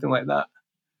or something like that.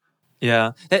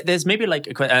 Yeah, there's maybe like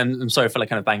I'm sorry for like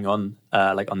kind of banging on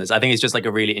like on this. I think it's just like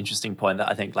a really interesting point that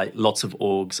I think like lots of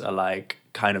orgs are like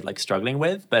kind of like struggling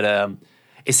with, but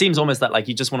it seems almost that like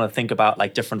you just want to think about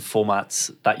like different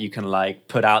formats that you can like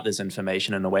put out this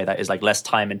information in a way that is like less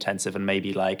time intensive and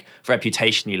maybe like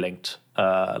reputationally linked,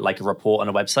 like a report on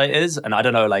a website is. And I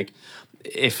don't know, like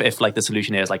if like the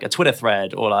solution is like a Twitter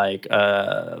thread or like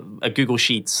a Google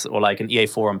Sheets or like an EA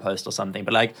forum post or something.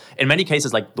 But like in many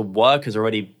cases, like the work has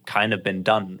already kind of been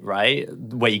done, right?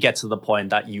 Where you get to the point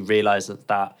that you realize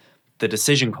that the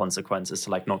decision consequences to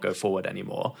like not go forward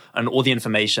anymore. And all the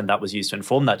information that was used to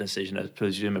inform that decision has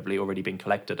presumably already been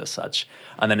collected as such.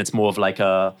 And then it's more of like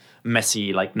a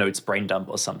messy like notes brain dump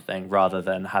or something rather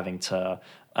than having to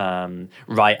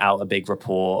write out a big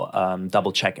report,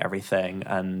 double check everything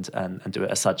and do it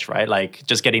as such, right? Like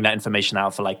just getting that information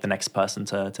out for like the next person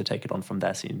to take it on from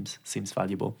there seems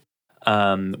valuable.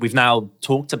 We've now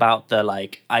talked about the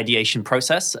like ideation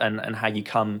process and how you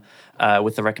come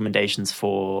with the recommendations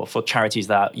for charities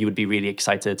that you would be really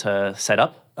excited to set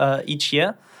up each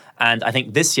year. And I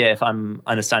think this year, if I'm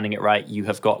understanding it right, you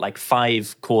have got like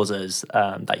 5 causes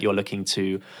that you're looking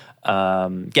to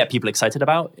get people excited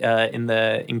about in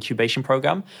the incubation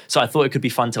program. So I thought it could be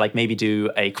fun to like maybe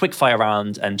do a quick fire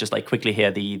round and just like quickly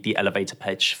hear the elevator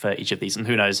pitch for each of these. And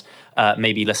who knows,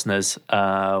 maybe listeners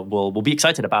will be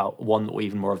excited about one or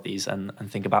even more of these and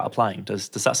think about applying. Does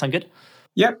that sound good?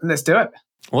 Yep, let's do it.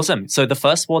 Awesome. So the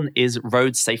first one is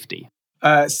road safety.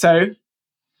 Lots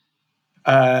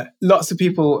of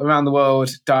people around the world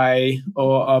die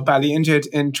or are badly injured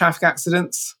in traffic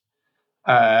accidents.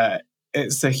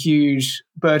 It's a huge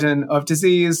burden of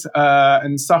disease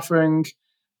and suffering,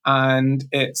 and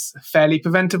it's fairly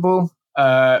preventable.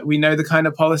 We know the kind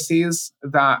of policies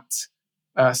that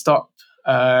stop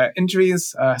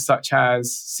injuries, such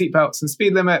as seatbelts and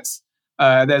speed limits.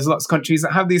 There's lots of countries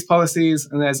that have these policies,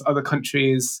 and there's other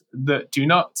countries that do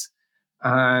not.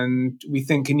 and we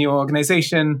think a new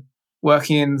organization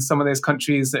working in some of those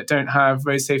countries that don't have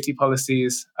road safety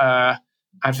policies,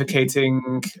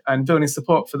 advocating and building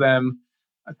support for them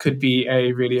could be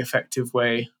a really effective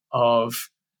way of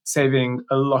saving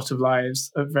a lot of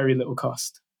lives at very little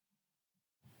cost.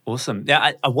 Awesome.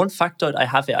 Yeah, one factoid I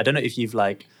have here, I don't know if you've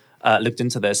looked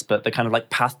into this, but the kind of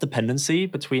path dependency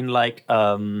between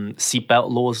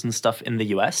seatbelt laws and stuff in the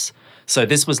US. So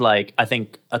this was I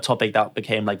think a topic that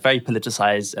became very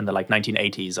politicized in the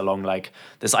 1980s along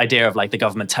this idea of the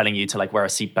government telling you to wear a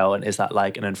seatbelt, and is that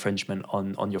an infringement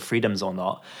on your freedoms or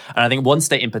not? And I think one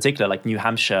state in particular, New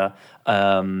Hampshire,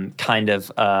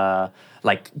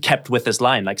 kept with this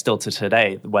line still to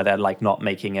today, where they're not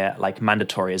making it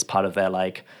mandatory as part of their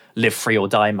live free or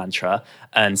die mantra.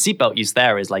 And seatbelt use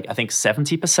there is I think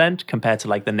 70% compared to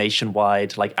the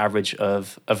nationwide average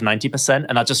of 90%.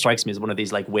 And that just strikes me as one of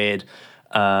these weird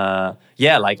path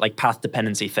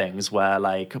dependency things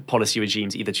where policy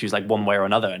regimes either choose one way or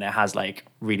another, and it has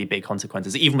really big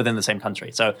consequences even within the same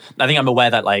country. So I think I'm aware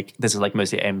that this is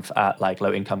mostly aimed at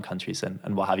low income countries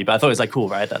and what have you, but I thought it was cool,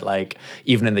 right, that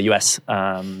even in the US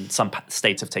some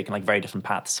states have taken very different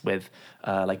paths with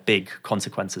big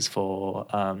consequences for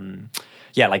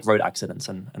road accidents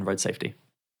and road safety.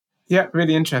 Yeah,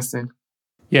 really interesting.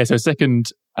 Yeah, so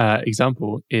second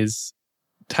example is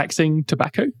taxing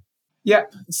tobacco.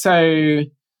 Yep. So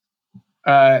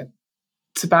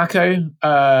tobacco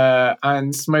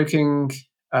and smoking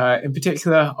in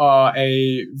particular are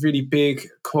a really big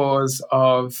cause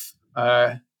of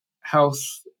health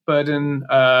burden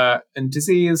and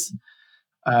disease.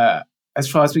 As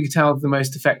far as we can tell, the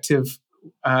most effective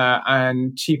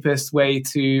and cheapest way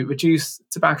to reduce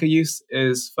tobacco use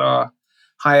is for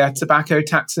higher tobacco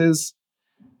taxes,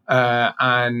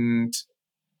 and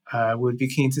would be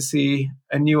keen to see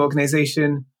a new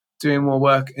organization doing more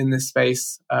work in this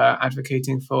space,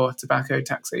 advocating for tobacco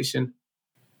taxation.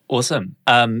 Awesome.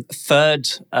 Third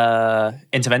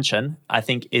intervention, I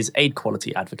think, is aid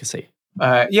quality advocacy.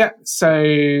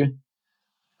 So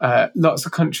lots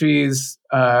of countries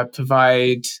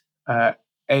provide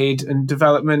aid and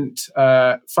development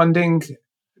funding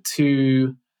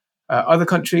to other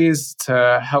countries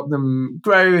to help them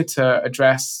grow, to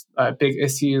address big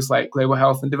issues like global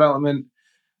health and development,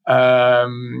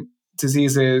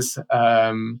 diseases,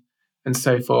 and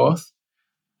so forth.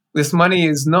 This money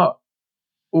is not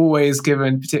always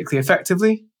given particularly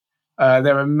effectively.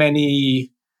 There are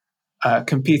many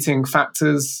competing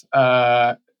factors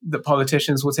that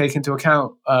politicians will take into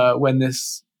account when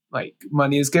this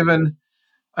money is given,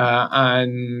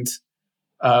 and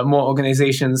more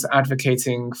organizations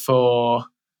advocating for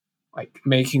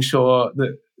making sure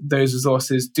that those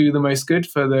resources do the most good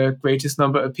for the greatest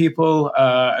number of people,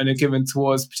 and are given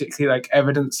towards particularly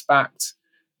evidence-backed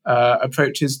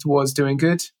approaches towards doing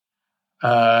good,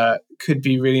 could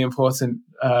be really important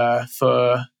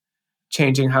for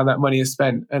changing how that money is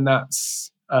spent. And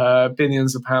that's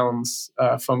billions of pounds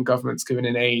from governments given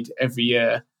in aid every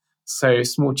year. So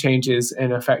small changes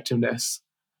in effectiveness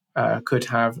could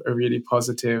have a really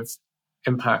positive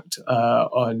impact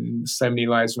on so many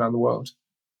lives around the world.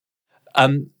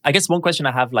 I guess one question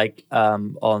I have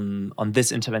on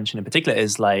this intervention in particular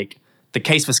is the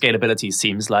case for scalability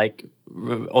seems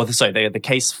the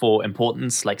case for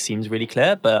importance seems really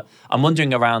clear, but I'm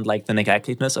wondering around the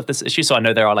neglectedness of this issue. So I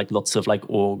know there are lots of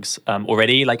orgs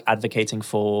already advocating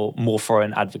for more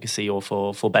foreign advocacy or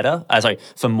for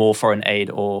more foreign aid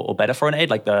or better foreign aid,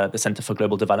 the Center for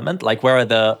Global Development. Where are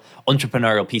the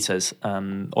entrepreneurial pieces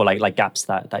or gaps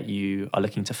that you are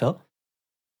looking to fill?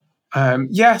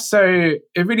 So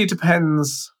it really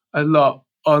depends a lot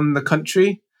on the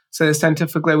country. So the Center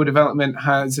for Global Development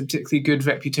has a particularly good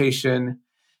reputation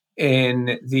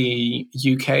in the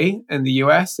UK and the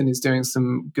US and is doing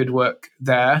some good work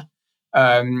there.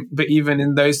 But even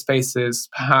in those spaces,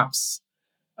 perhaps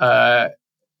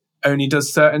only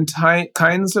does certain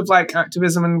kinds of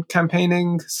activism and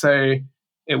campaigning. So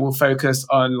it will focus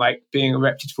on being a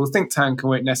reputable think tank and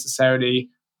won't necessarily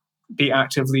be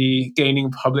actively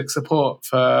gaining public support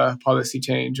for policy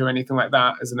change or anything like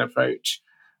that as an approach.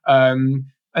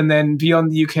 And then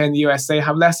beyond the UK and the US, they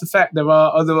have less effect. There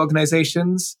are other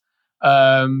organizations,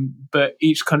 but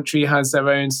each country has their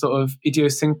own sort of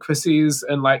idiosyncrasies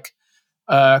and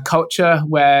culture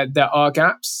where there are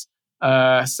gaps.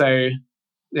 So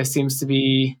there seems to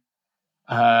be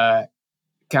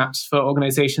gaps for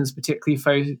organizations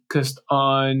particularly focused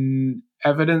on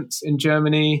evidence in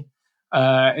Germany.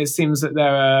 It seems that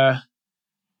there are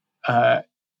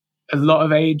a lot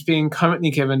of aid being currently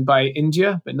given by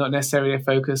India, but not necessarily a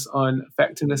focus on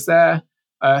effectiveness there.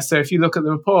 So if you look at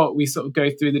the report, we sort of go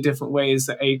through the different ways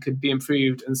that aid could be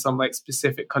improved in some like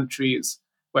specific countries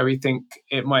where we think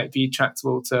it might be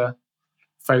tractable to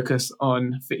focus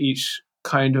on for each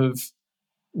kind of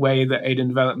way that aid and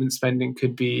development spending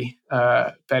could be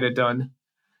better done.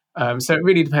 So it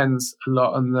really depends a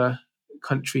lot on the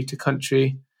country to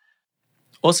country.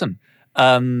 Awesome.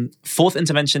 Fourth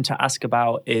intervention to ask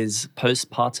about is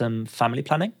postpartum family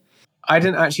planning. I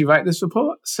didn't actually write this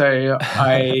report, so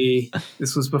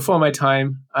this was before my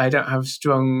time. I don't have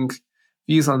strong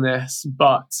views on this,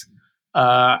 but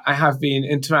I have been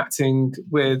interacting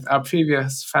with our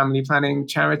previous family planning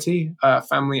charity,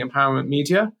 Family Empowerment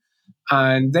Media,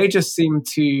 and they just seem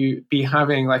to be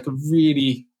having like a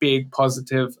really big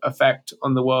positive effect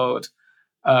on the world.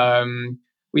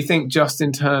 We think just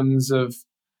in terms of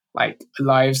like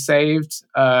lives saved,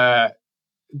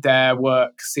 their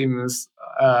work seems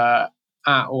at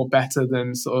or better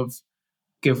than sort of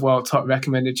GiveWell top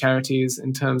recommended charities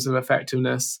in terms of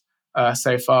effectiveness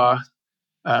so far.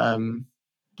 And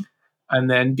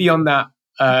then beyond that,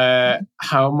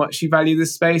 how much you value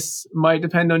this space might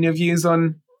depend on your views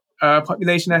on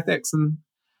population ethics and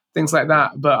things like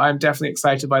that. But I'm definitely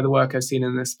excited by the work I've seen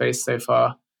in this space so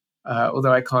far,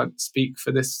 although I can't speak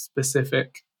for this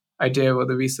specific idea or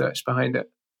the research behind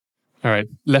it. All right,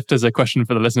 left as a question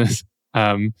for the listeners.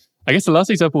 I guess the last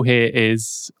example here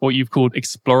is what you've called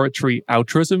exploratory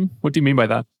altruism. What do you mean by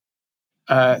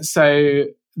that? So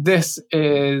this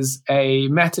is a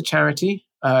meta charity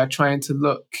trying to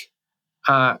look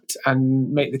at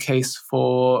and make the case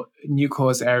for new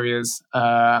cause areas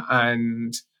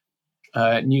and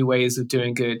new ways of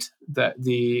doing good that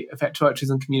the effective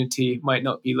altruism community might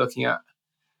not be looking at.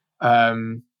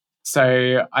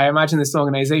 So I imagine this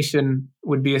organization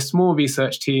would be a small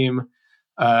research team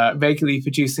regularly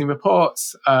producing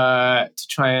reports to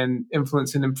try and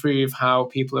influence and improve how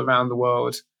people around the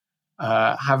world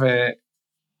have an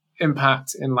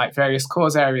impact in like various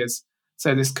cause areas.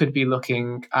 So this could be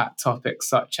looking at topics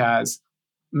such as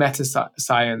meta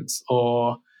science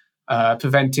or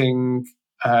preventing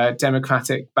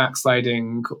democratic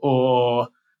backsliding or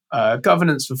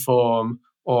governance reform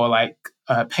or like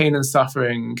pain and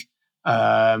suffering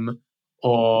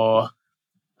or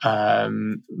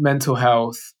mental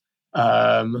health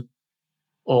or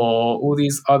all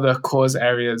these other cause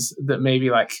areas that maybe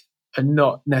like are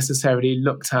not necessarily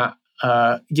looked at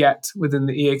yet within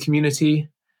the EA community,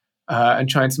 and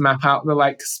trying to map out the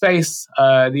like space,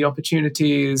 the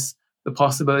opportunities, the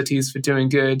possibilities for doing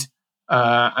good,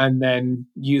 and then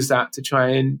use that to try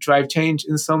and drive change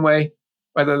in some way,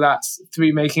 whether that's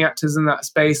through making actors in that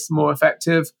space more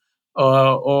effective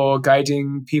or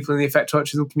guiding people in the effective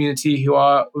altruism community who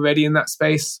are already in that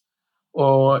space,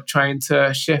 or trying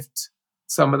to shift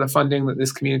some of the funding that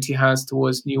this community has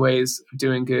towards new ways of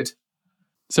doing good.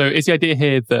 So is the idea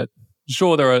here that,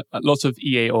 sure, there are lots of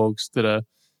EA orgs that are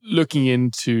looking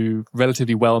into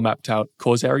relatively well mapped out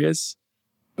cause areas,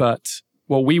 but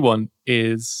what we want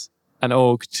is an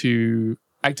org to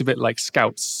act a bit like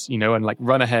scouts, and like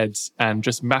run ahead and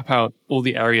just map out all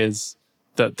the areas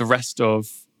that the rest of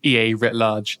EA writ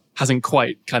large hasn't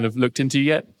quite kind of looked into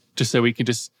yet, just so we can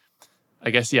just,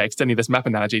 I guess, extending this map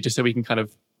analogy, just so we can kind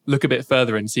of look a bit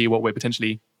further and see what we're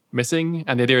potentially missing.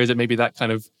 And the idea is that maybe that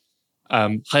kind of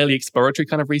highly exploratory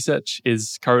kind of research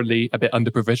is currently a bit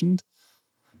under-provisioned.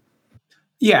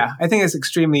 Yeah, I think it's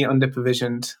extremely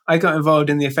under-provisioned. I got involved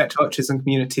in the effective altruism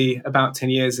community about 10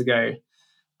 years ago,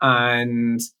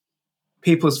 and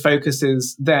people's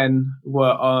focuses then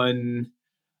were on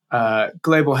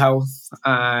global health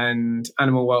and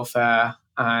animal welfare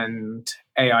and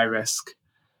AI risk.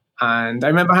 And I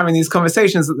remember having these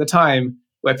conversations at the time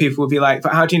where people would be like,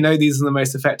 but how do you know these are the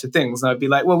most effective things? And I'd be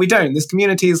like, well, we don't. This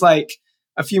community is like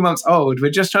a few months old. We're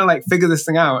just trying to like figure this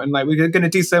thing out. And like, we're going to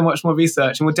do so much more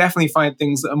research and we'll definitely find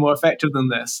things that are more effective than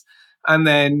this. And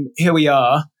then here we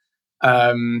are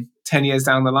 10 years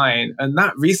down the line. And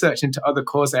that research into other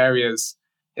cause areas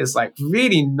is like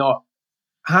really not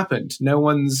happened. No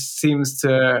one seems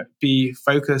to be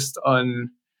focused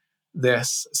on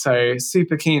this. So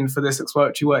super keen for this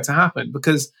exploratory work to happen,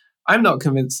 because I'm not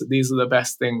convinced that these are the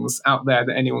best things out there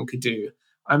that anyone could do.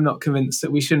 I'm not convinced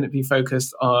that we shouldn't be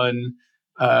focused on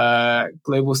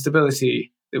global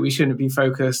stability, that we shouldn't be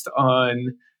focused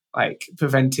on like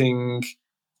preventing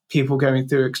people going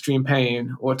through extreme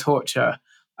pain or torture,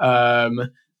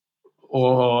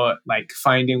 or like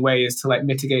finding ways to like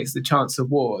mitigate the chance of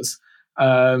wars.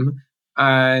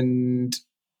 And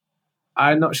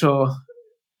I'm not sure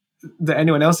that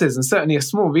anyone else is. And certainly a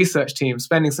small research team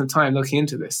spending some time looking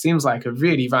into this seems like a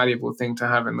really valuable thing to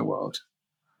have in the world.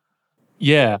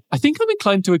 Yeah, I think I'm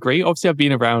inclined to agree. Obviously, I've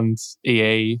been around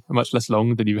EA much less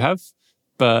long than you have,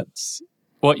 but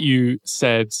what you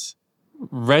said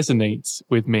resonates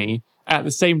with me. At the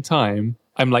same time,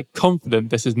 I'm like confident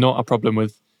this is not a problem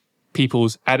with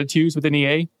people's attitudes within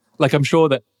EA. Like, I'm sure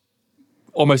that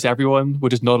almost everyone would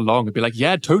just nod along and be like,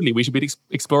 yeah, totally. We should be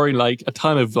exploring like a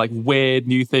ton of like weird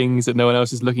new things that no one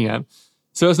else is looking at.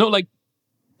 So it's not like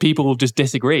people just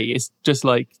disagree. It's just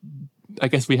like, I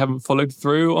guess we haven't followed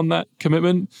through on that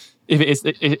commitment. If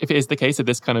it is the case that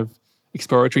this kind of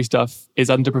exploratory stuff is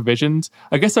under provisioned,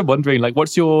 I guess I'm wondering, like,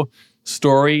 what's your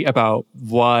story about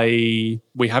why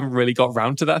we haven't really got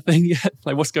around to that thing yet?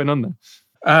 Like, what's going on there?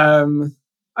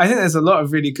 I think there's a lot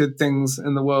of really good things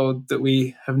in the world that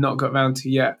we have not got around to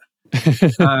yet.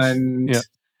 And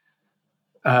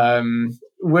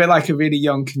we're like a really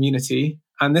young community.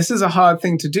 And this is a hard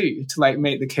thing to do, to like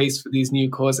make the case for these new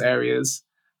cause areas.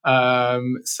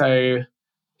 So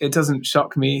it doesn't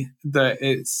shock me that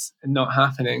it's not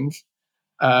happening.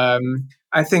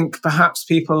 I think perhaps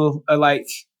people are like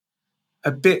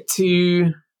a bit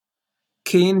too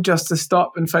keen just to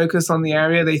stop and focus on the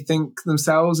area they think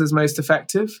themselves is most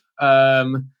effective.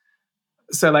 So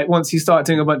like once you start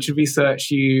doing a bunch of research,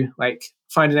 you like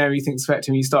find an area you think is effective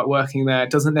and you start working there.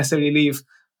 It doesn't necessarily leave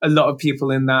a lot of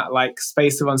people in that like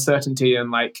space of uncertainty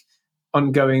and like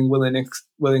ongoing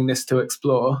willingness to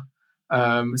explore.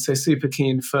 So super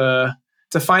keen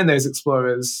to find those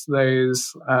explorers,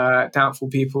 those doubtful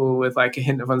people with like a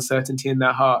hint of uncertainty in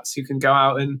their hearts who can go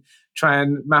out and try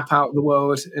and map out the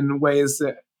world in ways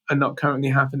that are not currently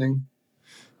happening.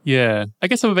 Yeah, I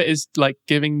guess some of it is like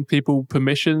giving people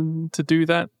permission to do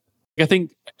that. I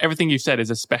think everything you said is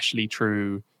especially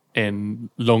true in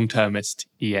long-termist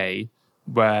EA,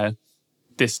 where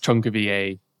this chunk of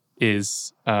EA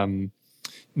is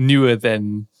newer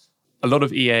than a lot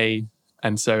of EA,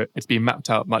 and so it's been mapped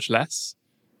out much less.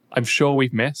 I'm sure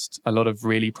we've missed a lot of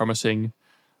really promising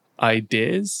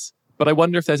ideas, but I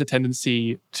wonder if there's a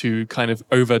tendency to kind of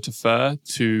over-defer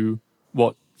to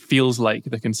what feels like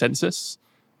the consensus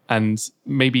and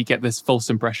maybe get this false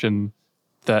impression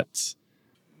that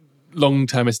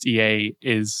long-termist EA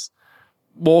is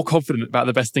more confident about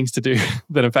the best things to do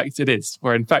than in fact it is.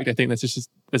 Where in fact, I think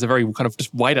there's a very kind of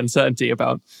just wide uncertainty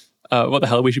about what the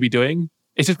hell we should be doing.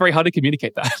 It's just very hard to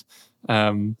communicate that.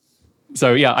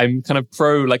 So yeah, I'm kind of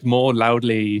pro like more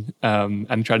loudly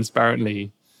and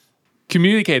transparently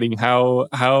communicating how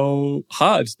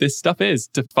hard this stuff is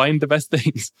to find the best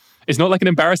things. It's not like an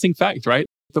embarrassing fact, right?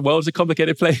 The world's a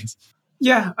complicated place.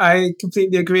 Yeah, I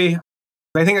completely agree.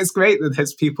 I think it's great that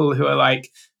there's people who are like,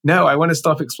 no, I want to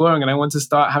stop exploring and I want to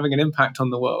start having an impact on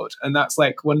the world. And that's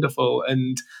like wonderful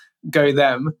and go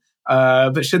them.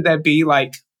 But should there be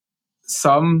like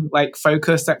some like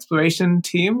focused exploration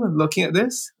team looking at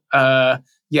this?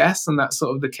 Yes, and that's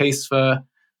sort of the case for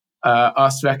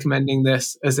us recommending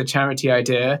this as a charity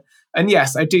idea. And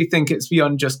yes, I do think it's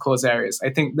beyond just cause areas. I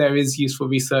think there is useful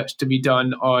research to be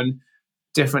done on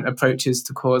different approaches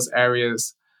to cause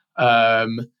areas.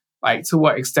 Like to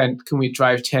what extent can we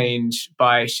drive change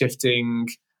by shifting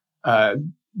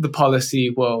the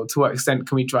policy world? To what extent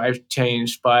can we drive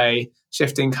change by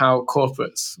shifting how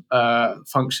corporates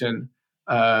function?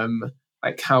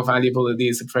 Like how valuable are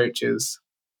these approaches?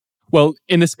 Well,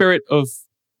 in the spirit of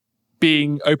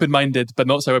being open-minded, but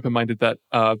not so open-minded that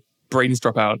brains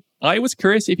drop out, I was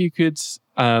curious if you could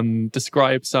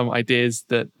describe some ideas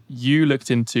that you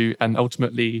looked into and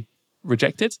ultimately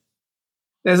rejected.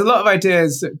 There's a lot of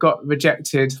ideas that got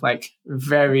rejected like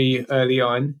very early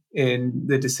on in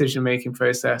the decision-making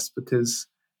process because,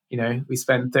 you know, we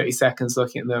spend 30 seconds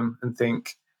looking at them and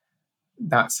think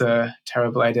that's a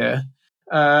terrible idea.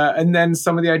 And then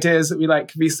some of the ideas that we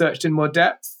like researched in more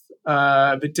depth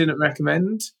but didn't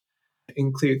recommend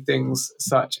include things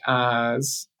such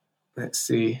as, let's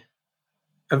see,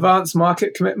 advanced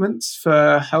market commitments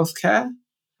for healthcare,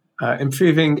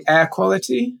 improving air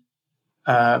quality,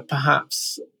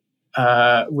 perhaps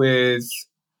with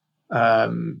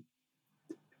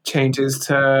changes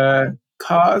to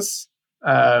cars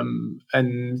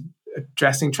and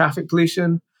addressing traffic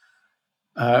pollution.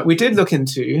 We did look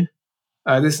into,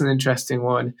 this is an interesting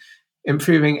one,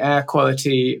 improving air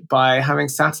quality by having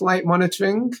satellite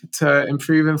monitoring to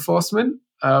improve enforcement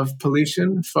of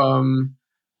pollution from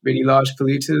really large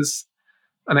polluters.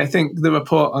 And I think the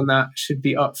report on that should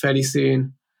be up fairly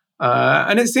soon.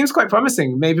 And it seems quite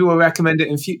promising. Maybe we'll recommend it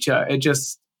in future. It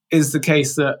just is the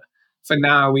case that for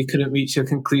now, we couldn't reach a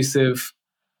conclusive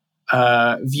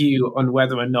view on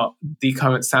whether or not the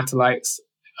current satellites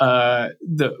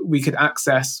that we could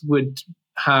access would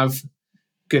have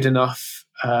good enough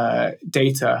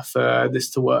data for this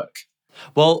to work.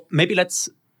 Well, maybe let's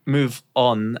move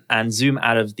on and zoom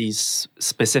out of these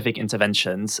specific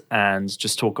interventions and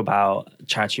just talk about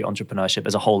charity entrepreneurship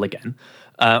as a whole again.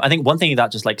 I think one thing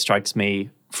that just like strikes me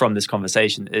from this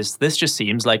conversation is this just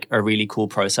seems like a really cool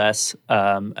process,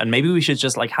 and maybe we should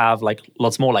just like have like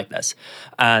lots more like this.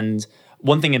 And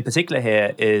one thing in particular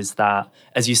here is that,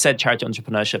 as you said, charity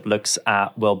entrepreneurship looks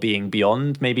at well-being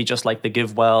beyond maybe just like the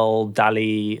GiveWell,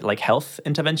 DALI, like health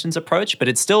interventions approach, but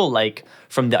it's still like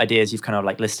from the ideas you've kind of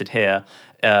like listed here,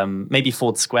 maybe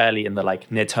falls squarely in the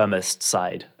like near-termist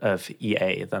side of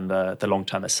EA than the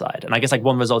long-termist side. And I guess like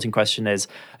one resulting question is,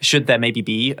 should there maybe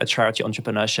be a charity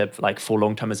entrepreneurship like for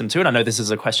long-termism too? And I know this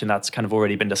is a question that's kind of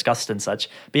already been discussed and such,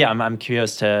 but yeah, I'm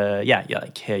curious to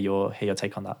like hear your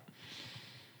take on that.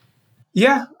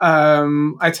 Yeah,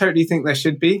 I totally think there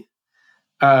should be.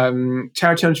 Charity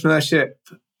entrepreneurship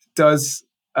does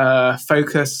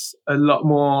focus a lot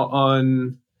more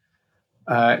on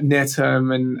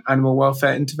near-term and animal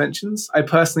welfare interventions. I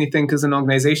personally think as an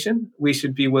organization, we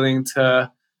should be willing to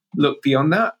look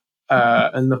beyond that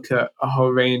and look at a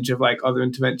whole range of like other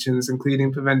interventions,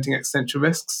 including preventing existential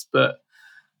risks. But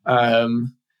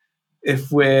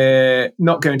if we're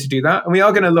not going to do that, and we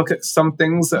are going to look at some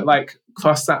things that like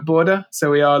cross that border.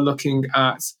 So we are looking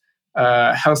at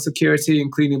health security,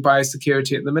 including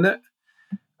biosecurity at the minute.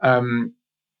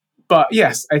 But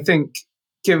yes, I think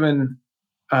given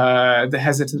the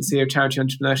hesitancy of charity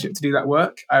entrepreneurship to do that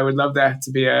work, I would love there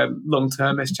to be a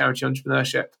long-termist charity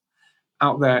entrepreneurship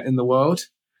out there in the world.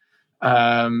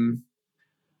 I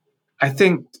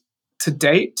think to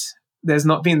date, there's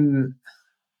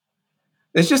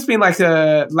just been like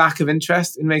a lack of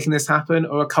interest in making this happen,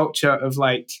 or a culture of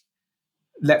like,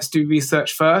 let's do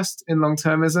research first in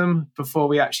long-termism before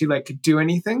we actually like do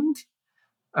anything.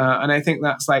 And I think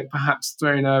that's like perhaps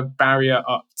thrown a barrier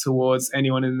up towards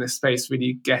anyone in this space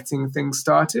really getting things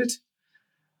started.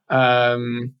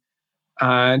 And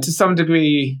to some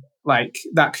degree, like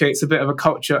that creates a bit of a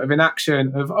culture of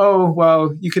inaction of, oh,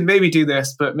 well, you can maybe do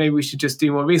this, but maybe we should just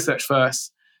do more research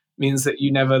first. Means that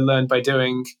you never learn by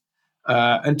doing.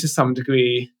 And to some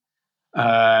degree,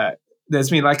 there's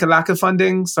been like a lack of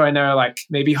funding. So I know like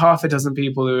maybe half a dozen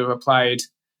people who have applied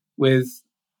with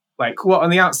like what on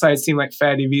the outside seem like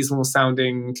fairly reasonable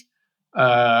sounding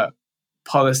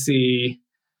policy,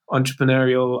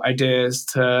 entrepreneurial ideas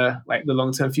to like the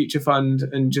Long-Term Future Fund,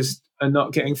 and just are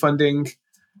not getting funding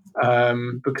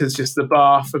because just the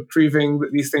bar for proving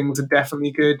that these things are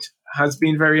definitely good has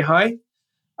been very high.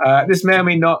 This may or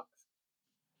may not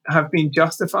have been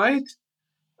justified.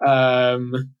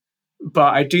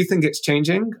 But I do think it's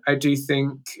changing. I do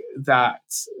think that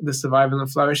the Survival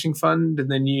and Flourishing Fund and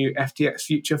the new FTX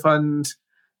Future Fund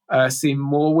seem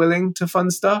more willing to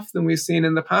fund stuff than we've seen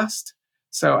in the past.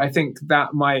 So I think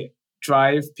that might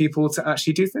drive people to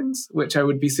actually do things, which I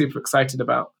would be super excited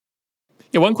about.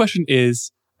 Yeah, one question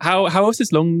is, how is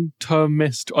this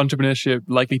long-termist entrepreneurship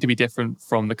likely to be different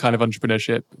from the kind of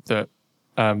entrepreneurship that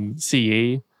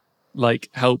CE like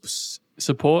helps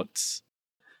supports?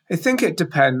 I think it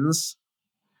depends.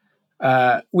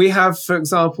 We have, for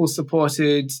example,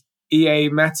 supported EA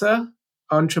Meta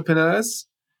entrepreneurs.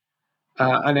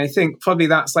 And I think probably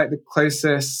that's like the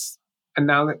closest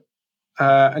analogous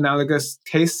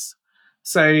case.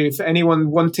 So for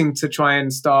anyone wanting to try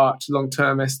and start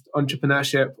long-termist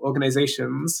entrepreneurship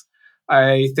organizations,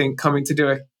 I think coming to do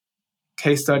a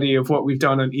case study of what we've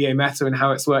done on EA Meta and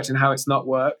how it's worked and how it's not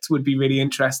worked would be really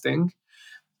interesting.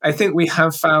 I think we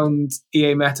have found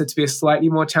EA Meta to be a slightly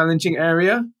more challenging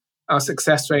area. Our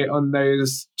success rate on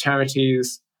those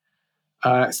charities,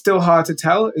 still hard to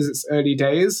tell as it's early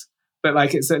days, but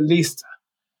like it's at least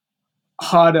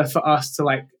harder for us to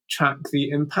like track the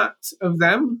impact of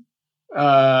them.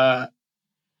 And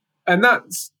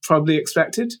that's probably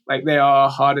expected. Like they are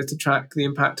harder to track the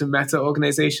impact of meta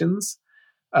organizations.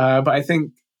 But I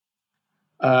think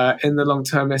in the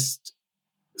long-termist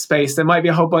space, there might be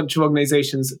a whole bunch of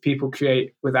organizations that people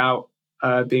create without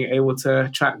being able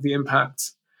to track the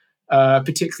impact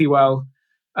particularly well.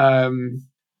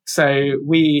 So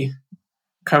we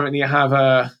currently have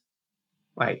a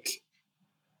like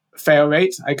fail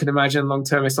rate. I could imagine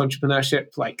long-termist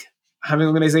entrepreneurship like having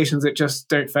organizations that just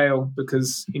don't fail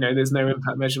because there's no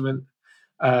impact measurement.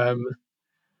 So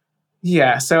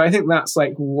I think that's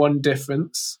like one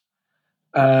difference.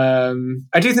 I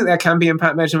do think there can be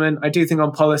impact measurement. I do think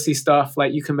on policy stuff,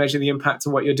 like you can measure the impact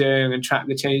of what you're doing and track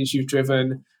the change you've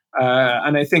driven.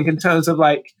 And I think in terms of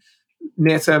like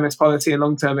near-termist policy and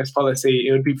long-termist policy,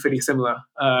 it would be pretty similar.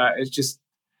 It's just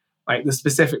like the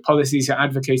specific policies you're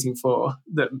advocating for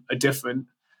that are different.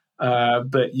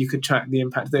 But you could track the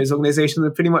impact of those organizations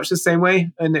in pretty much the same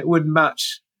way, and it would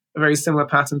match a very similar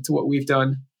pattern to what we've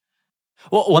done.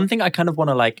 Well, one thing I kind of want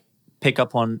to like pick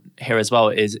up on here as well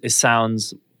is it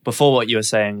sounds before what you were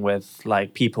saying with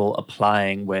like people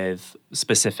applying with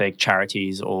specific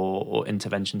charities or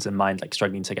interventions in mind, like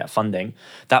struggling to get funding,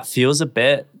 that feels a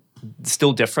bit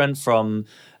still different from,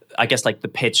 I guess, like the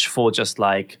pitch for just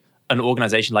like an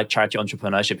organization like Charity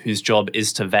Entrepreneurship, whose job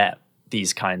is to vet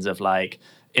these kinds of like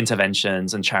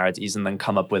interventions and charities and then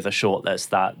come up with a shortlist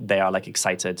that they are like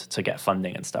excited to get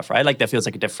funding and stuff, right? Like there feels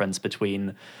like a difference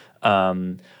between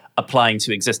applying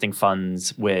to existing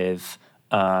funds with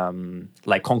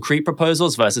like concrete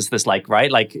proposals versus this like, right?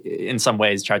 Like in some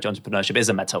ways, Charity Entrepreneurship is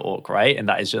a meta org, right? And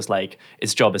that is just like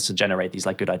its job is to generate these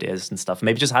like good ideas and stuff.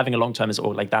 Maybe just having a long-termist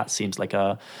org like that seems like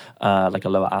a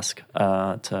lower ask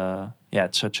to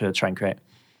try and create.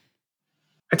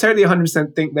 I totally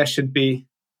 100% think there should be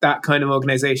that kind of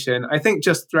organization. I think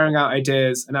just throwing out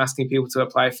ideas and asking people to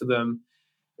apply for them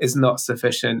is not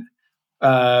sufficient.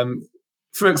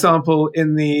 For example,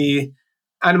 in the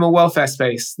animal welfare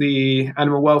space, the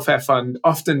Animal Welfare Fund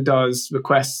often does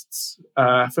requests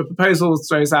for proposals,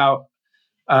 throws out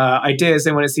ideas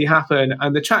they want to see happen,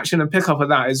 and the traction and pickup of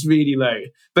that is really low.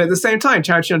 But at the same time,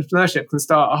 Charity Entrepreneurship can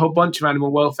start a whole bunch of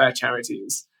animal welfare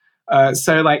charities.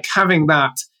 So like having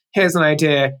that, here's an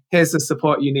idea, here's the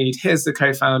support you need, here's the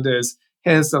co-founders,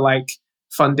 here's the like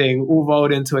funding, all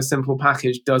rolled into a simple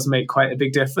package does make quite a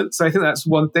big difference. So I think that's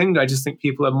one thing. I just think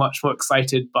people are much more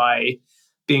excited by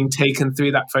being taken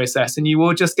through that process, and you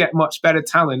will just get much better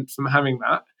talent from having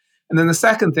that. And then the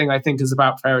second thing I think is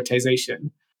about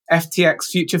prioritization. FTX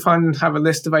Future Fund have a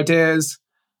list of ideas.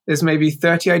 There's maybe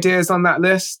 30 ideas on that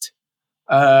list.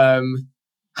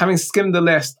 Having skimmed the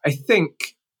list, I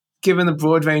think given the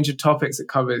broad range of topics it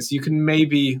covers, you can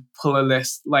maybe pull a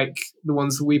list like the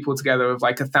ones that we pull together of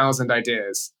like 1,000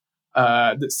 ideas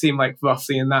that seem like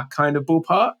roughly in that kind of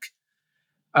ballpark.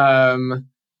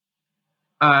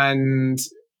 And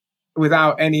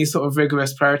without any sort of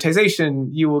rigorous prioritization,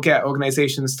 you will get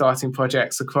organizations starting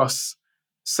projects across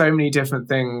so many different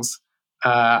things.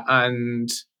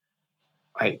 And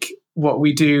like what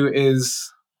we do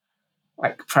is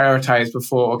like prioritize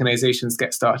before organizations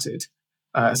get started.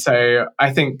 So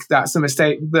I think that's a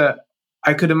mistake that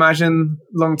I could imagine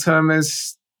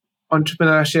long-termers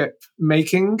entrepreneurship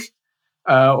making,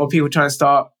 or people trying to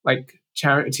start like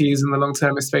charities in the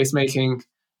long-term space making,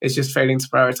 is just failing to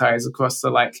prioritize across the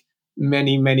like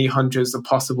many, many hundreds of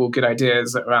possible good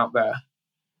ideas that are out there.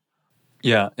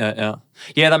 Yeah,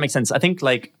 that makes sense. I think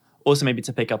like also maybe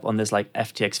to pick up on this like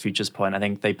FTX Futures point, I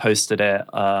think they posted it,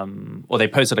 or they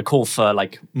posted a call for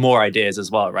like more ideas as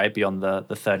well, right? Beyond the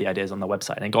 30 ideas on the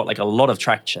website, and it got like a lot of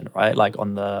traction, right? Like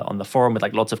on the forum with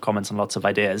like lots of comments and lots of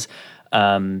ideas.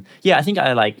 I think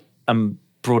I like am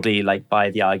broadly like by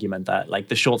the argument that like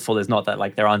the shortfall is not that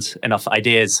like there aren't enough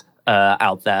ideas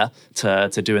out there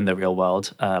to do in the real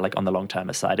world, like on the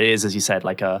long-term side. It is, as you said,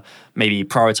 like maybe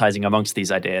prioritizing amongst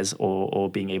these ideas or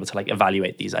being able to like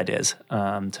evaluate these ideas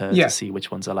to see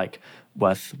which ones are like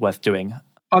worth doing.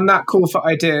 On that call for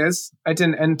ideas, I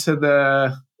didn't enter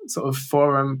the sort of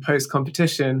forum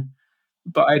post-competition,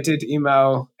 but I did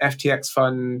email FTX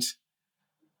Fund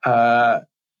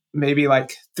maybe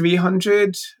like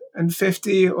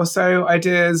 350 or so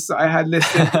ideas I had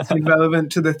listed to be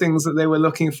relevant to the things that they were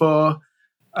looking for.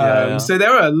 So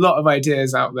there are a lot of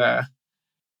ideas out there.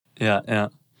 Yeah.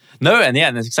 No, and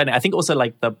it's exciting. I think also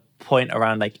like the point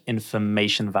around like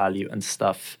information value and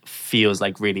stuff feels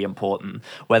like really important,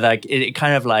 where like it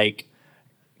kind of like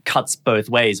cuts both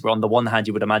ways, where on the one hand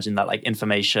you would imagine that like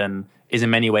information is in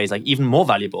many ways like even more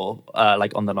valuable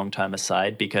like on the long-term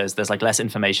side, because there's like less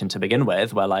information to begin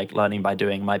with, where like learning by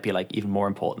doing might be like even more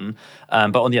important,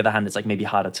 but on the other hand it's like maybe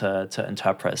harder to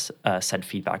interpret said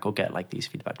feedback or get like these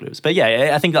feedback loops. But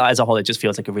I think that as a whole it just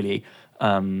feels like a really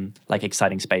like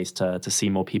exciting space to see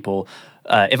more people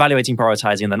evaluating,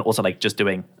 prioritizing, and then also like just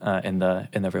doing in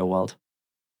the real world.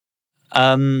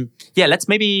 Let's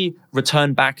maybe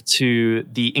return back to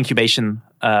the incubation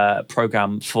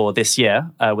program for this year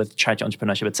with Charity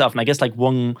Entrepreneurship itself. And I guess like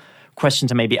one question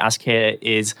to maybe ask here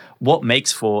is, what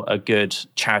makes for a good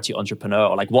charity entrepreneur,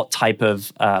 or like what type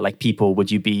of like people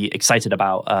would you be excited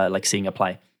about like seeing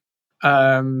apply?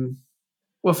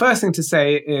 Well, first thing to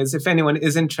say is if anyone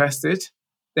is interested,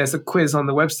 there's a quiz on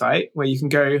the website where you can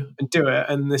go and do it,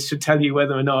 and this should tell you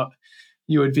whether or not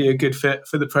you would be a good fit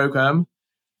for the program.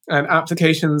 And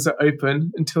applications are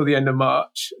open until the end of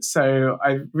March. So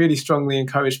I really strongly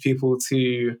encourage people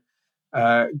to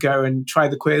go and try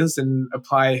the quiz and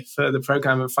apply for the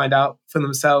program and find out for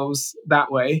themselves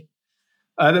that way.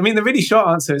 The really short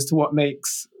answer as to what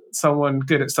makes someone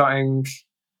good at starting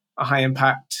a high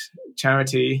impact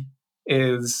charity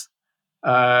is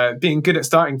being good at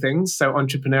starting things, so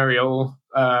entrepreneurial,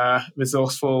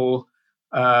 resourceful,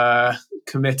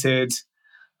 committed,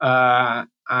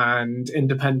 and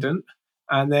independent,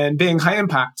 and then being high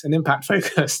impact and impact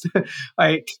focused.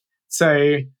 like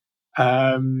so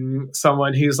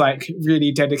someone who's like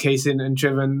really dedicated and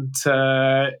driven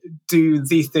to do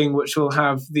the thing which will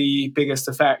have the biggest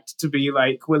effect, to be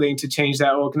like willing to change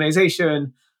their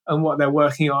organization and what they're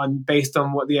working on based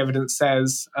on what the evidence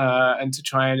says, and to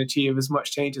try and achieve as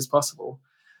much change as possible.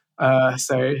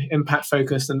 So impact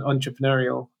focused and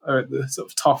entrepreneurial are at the sort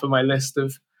of top of my list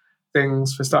of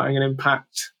things for starting an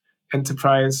impact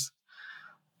enterprise.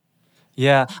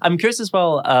 Yeah, I'm curious as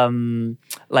well,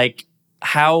 like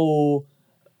how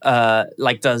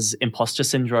does imposter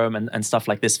syndrome and stuff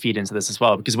like this feed into this as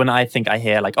well? Because when I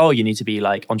hear like, oh, you need to be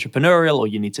like entrepreneurial, or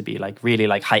you need to be like really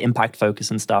like high impact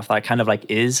focus and stuff, that kind of like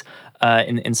is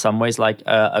in some ways like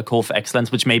a call for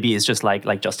excellence, which maybe is just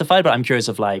like justified. But I'm curious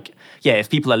of like, yeah, if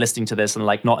people are listening to this and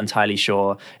like not entirely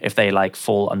sure if they like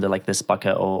fall under like this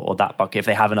bucket or that bucket, if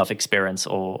they have enough experience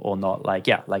or not, like,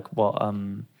 yeah, like what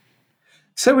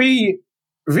So we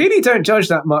really don't judge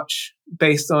that much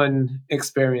based on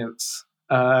experience.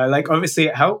 Like obviously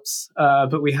it helps,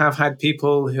 but we have had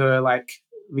people who are like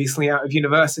recently out of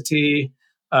university.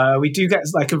 We do get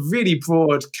like a really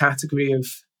broad category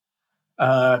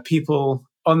of people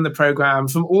on the program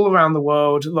from all around the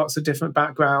world, lots of different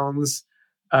backgrounds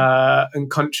and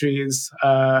countries.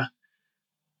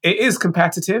 It is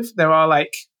competitive. There are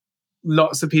like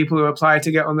lots of people who apply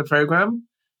to get on the program.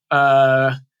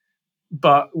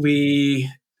 But we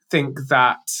think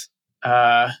that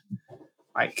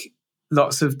like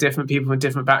lots of different people with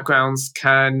different backgrounds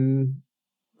can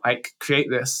like create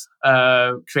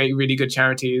really good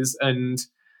charities. And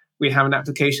we have an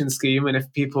application scheme, and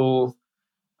if people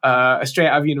are straight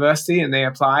out of university and they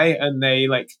apply and they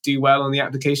like do well on the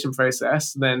application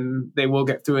process, then they will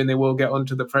get through and they will get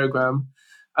onto the program.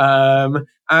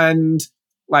 And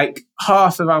like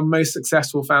half of our most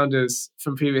successful founders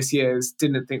from previous years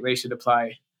didn't think they should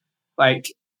apply.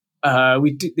 Like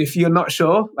if you're not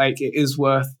sure, like it is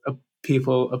worth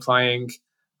people applying.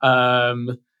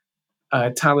 Talent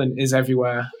is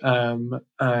everywhere,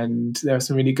 and there are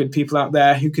some really good people out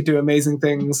there who could do amazing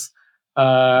things.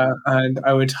 And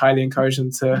I would highly encourage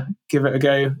them to give it a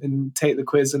go and take the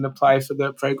quiz and apply for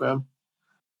the program.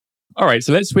 All right,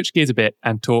 so let's switch gears a bit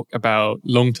and talk about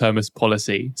long-termist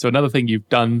policy. So another thing you've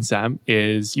done, Sam,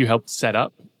 is you helped set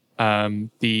up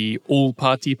the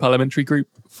All-Party Parliamentary Group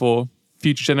for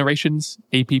Future Generations,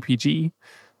 APPG.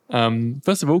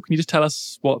 First of all, can you just tell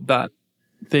us what that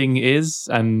thing is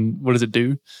and what does it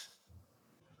do?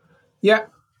 Yeah.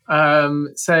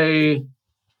 So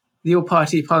the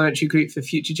All-Party Parliamentary Group for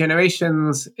Future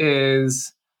Generations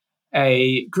is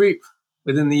a group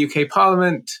within the UK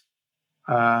Parliament.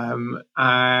 So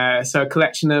a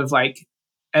collection of like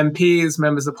MPs,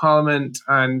 members of Parliament,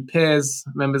 and peers,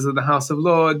 members of the House of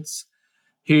Lords,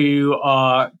 who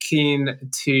are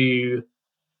keen to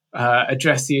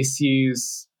address the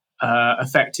issues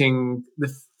affecting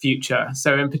the future.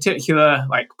 So in particular,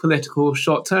 like political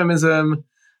short-termism,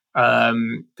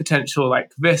 potential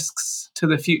like risks to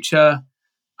the future,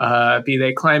 be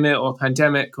they climate or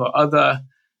pandemic or other,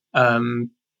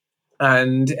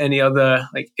 and any other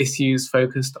like issues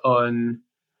focused on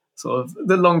sort of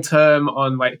the long term,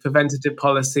 on like preventative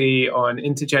policy, on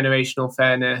intergenerational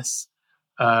fairness,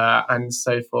 and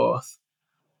so forth.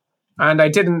 And I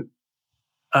didn't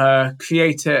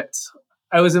create it.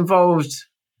 I was involved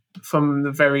from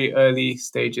the very early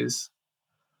stages.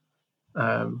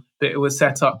 But it was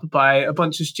set up by a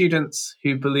bunch of students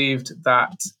who believed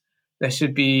that there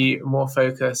should be more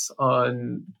focus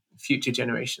on future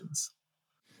generations.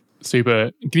 Super.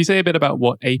 Can you say a bit about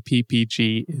what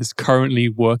APPG is currently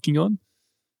working on?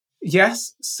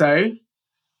 Yes. So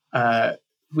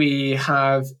we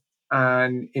have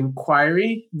an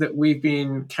inquiry that we've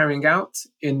been carrying out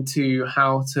into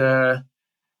how to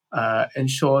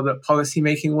ensure that policy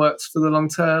making works for the long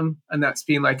term. And that's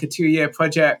been like a 2-year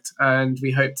project. And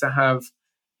we hope to have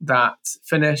that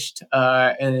finished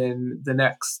in the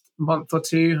next month or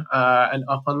two and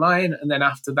up online. And then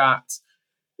after that,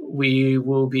 we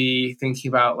will be thinking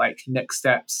about like next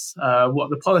steps, what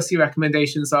the policy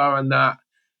recommendations are on that,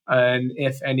 and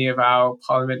if any of our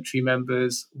parliamentary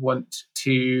members want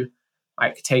to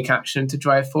like take action to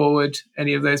drive forward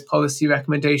any of those policy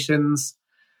recommendations.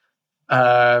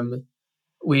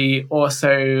 We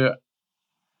also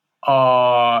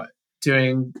are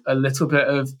doing a little bit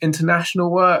of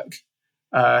international work,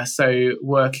 so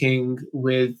working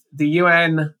with the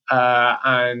UN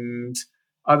and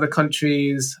other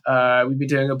countries. We've been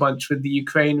doing a bunch with the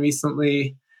Ukraine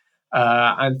recently,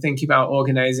 and thinking about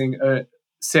organizing a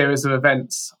series of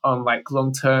events on like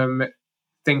long-term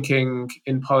thinking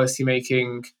in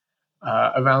policymaking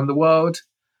around the world.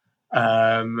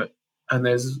 And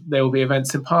there will be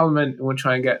events in Parliament, and we'll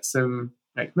try and get some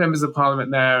like members of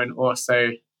Parliament there, and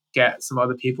also get some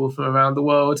other people from around the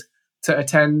world to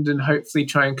attend, and hopefully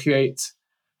try and create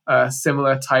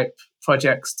similar type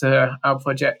projects to our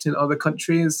project in other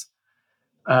countries.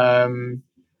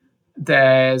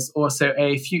 There's also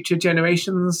a Future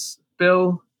Generations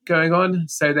bill going on,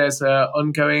 so there's an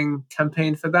ongoing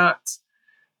campaign for that,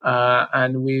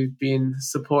 and we've been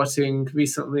supporting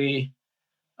recently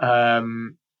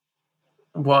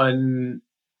one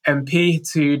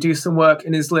MP to do some work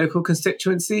in his local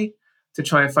constituency to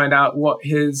try and find out what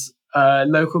his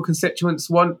local constituents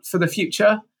want for the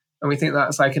future. And we think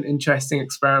that's like an interesting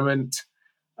experiment,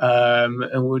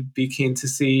 and would be keen to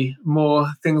see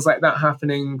more things like that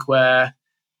happening, where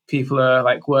people are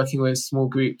like working with small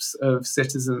groups of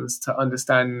citizens to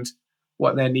understand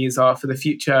what their needs are for the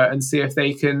future and see if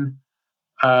they can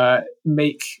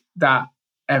make that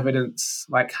evidence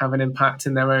like have an impact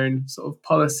in their own sort of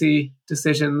policy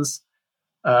decisions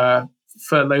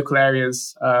for local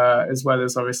areas, as well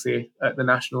as obviously at the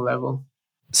national level.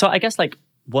 So I guess like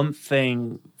one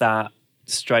thing that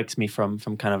strikes me from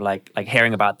kind of like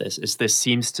hearing about this is this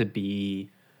seems to be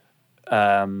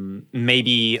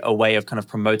maybe a way of kind of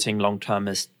promoting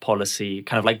long-termist policy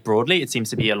kind of like broadly. It seems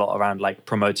to be a lot around like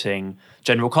promoting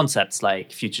general concepts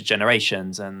like future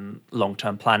generations and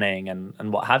long-term planning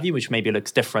and what have you, which maybe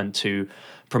looks different to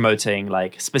promoting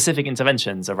like specific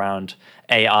interventions around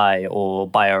AI or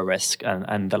biorisk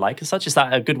and the like as such. Is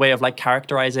that a good way of like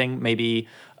characterizing maybe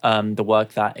the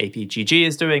work that APGG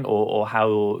is doing, or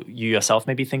how you yourself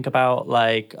maybe think about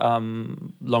like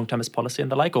long-termist policy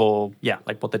and the like, or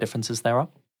like what the differences there are?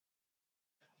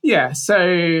 Yeah,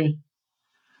 so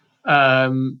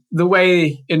the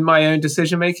way in my own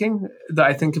decision making that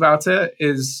I think about it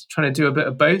is trying to do a bit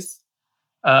of both.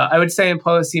 I would say in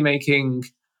policy making,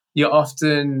 you're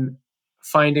often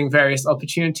finding various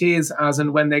opportunities as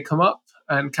and when they come up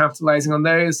and capitalizing on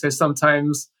those. So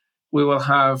sometimes we will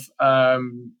have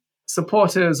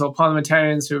supporters or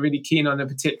parliamentarians who are really keen on a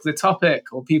particular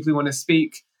topic, or people who want to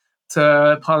speak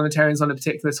to parliamentarians on a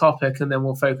particular topic, and then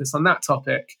we'll focus on that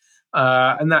topic.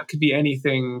 And that could be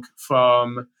anything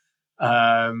from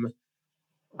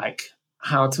like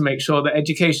how to make sure that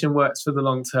education works for the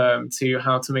long term, to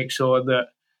how to make sure that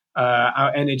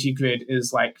our energy grid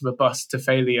is like robust to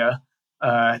failure,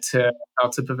 to how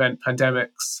to prevent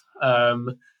pandemics.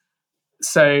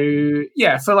 So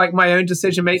for like my own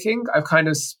decision making, I've kind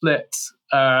of split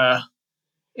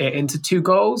it into two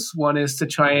goals. One is to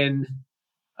try and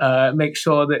make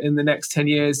sure that in the next 10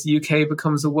 years, the UK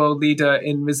becomes a world leader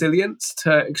in resilience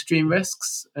to extreme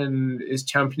risks and is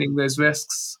championing those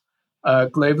risks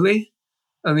globally.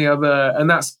 And the other, and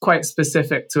that's quite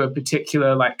specific to a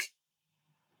particular like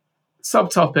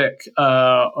subtopic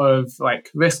of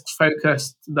like risk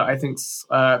focused that I think's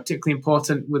particularly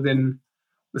important within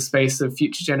the space of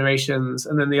future generations.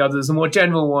 And then the other is a more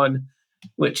general one,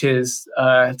 which is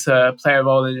to play a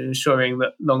role in ensuring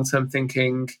that long-term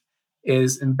thinking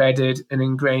is embedded and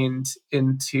ingrained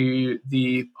into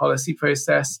the policy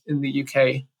process in the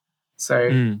UK.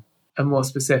 So a more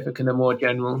specific and a more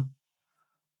general.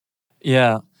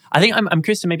 Yeah. I think I'm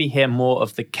curious to maybe hear more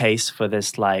of the case for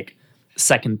this like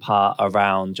second part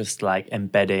around just like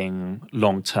embedding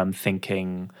long-term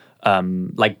thinking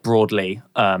like broadly,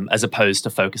 as opposed to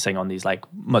focusing on these like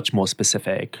much more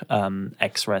specific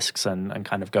X risks and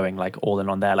kind of going like all in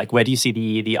on there. Like where do you see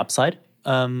the upside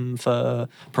for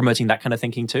promoting that kind of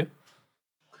thinking too?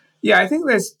 Yeah, I think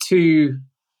there's two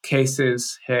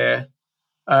cases here.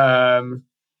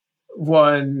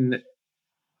 One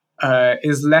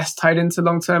is less tied into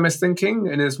long-termist thinking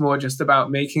and is more just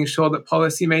about making sure that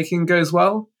policy making goes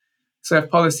well. So if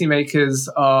policymakers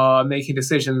are making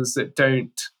decisions that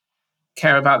don't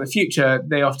care about the future,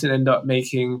 they often end up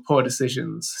making poor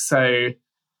decisions. So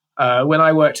when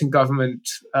I worked in government,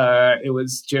 it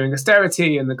was during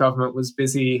austerity and the government was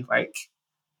busy like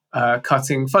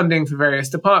cutting funding for various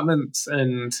departments,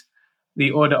 and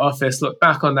the audit office looked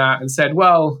back on that and said,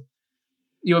 well,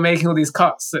 you were making all these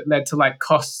cuts that led to like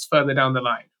costs further down the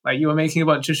line. Like you were making a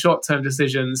bunch of short-term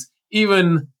decisions,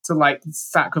 even to like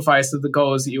sacrifice of the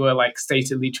goals that you were like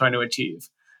statedly trying to achieve.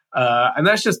 And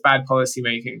that's just bad policy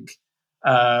making.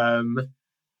 And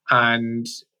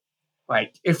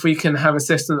like if we can have a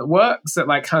system that works, that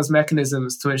like has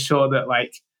mechanisms to ensure that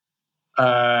like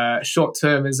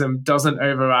short-termism doesn't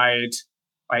override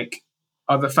like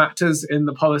other factors in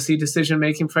the policy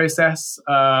decision-making process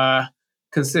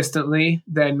consistently,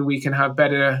 then we can have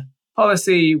better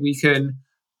policy. We can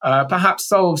perhaps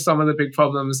solve some of the big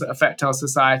problems that affect our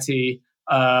society,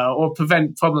 or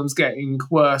prevent problems getting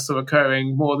worse or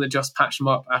occurring more than just patch them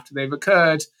up after they've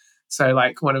occurred. So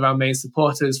like one of our main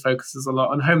supporters focuses a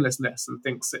lot on homelessness and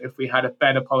thinks that if we had a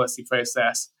better policy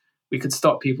process, we could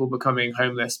stop people becoming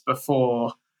homeless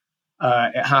before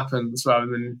it happens rather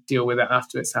than deal with it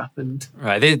after it's happened.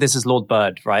 Right. This is Lord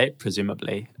Bird, right?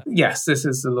 Presumably. Yes, this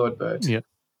is the Lord Bird. Yeah.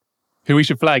 Who we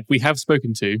should flag, we have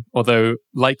spoken to, although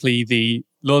likely the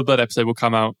Lord Bird episode will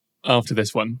come out after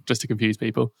this one, just to confuse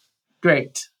people.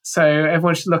 Great. So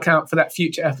everyone should look out for that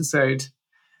future episode.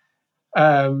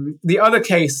 The other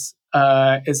case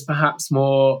is perhaps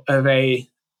more of a,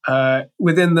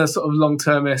 within the sort of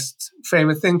long-termist frame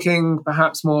of thinking,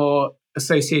 perhaps more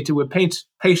associated with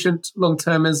patient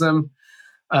long-termism.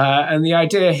 And the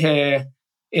idea here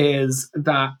is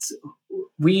that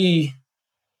we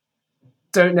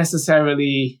don't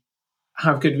necessarily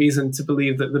have good reason to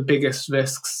believe that the biggest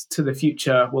risks to the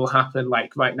future will happen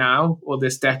like right now or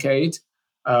this decade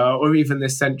or even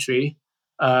this century.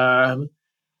 But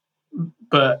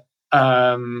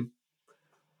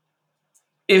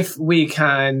if we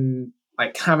can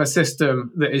like have a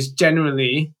system that is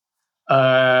generally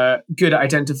good at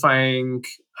identifying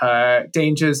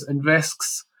dangers and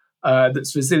risks,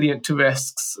 that's resilient to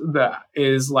risks, that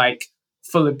is like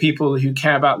full of people who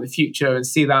care about the future and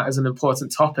see that as an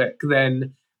important topic,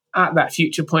 then at that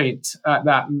future point, at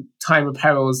that time of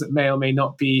perils that may or may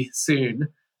not be soon,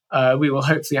 we will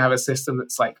hopefully have a system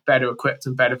that's like better equipped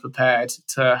and better prepared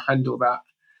to handle that.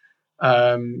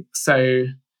 So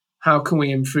how can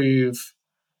we improve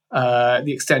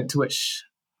the extent to which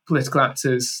political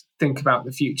actors think about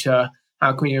the future?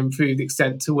 How can we improve the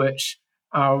extent to which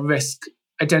our risk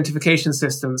identification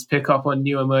systems pick up on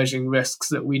new emerging risks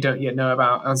that we don't yet know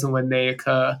about as and when they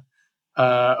occur,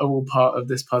 are all part of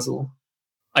this puzzle?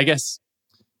 I guess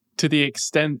to the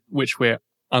extent which we're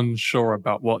unsure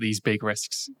about what these big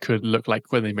risks could look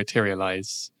like when they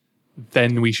materialize,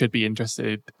 then we should be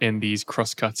interested in these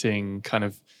cross-cutting kind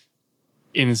of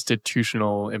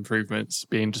institutional improvements,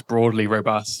 being just broadly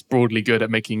robust, broadly good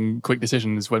at making quick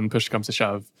decisions when push comes to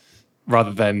shove,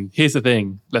 rather than, here's the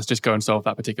thing, let's just go and solve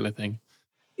that particular thing.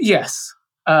 Yes.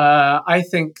 I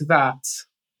think that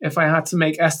if I had to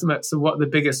make estimates of what the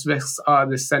biggest risks are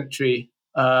this century,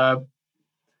 by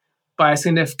a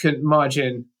significant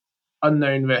margin,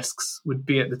 unknown risks would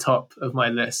be at the top of my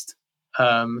list.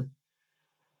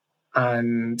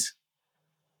 And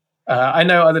I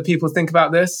know other people think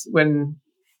about this. When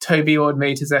Toby Ord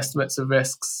made his estimates of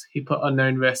risks, he put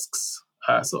unknown risks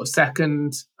sort of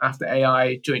second after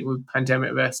AI, joint with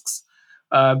pandemic risks.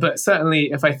 But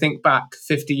certainly if I think back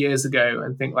 50 years ago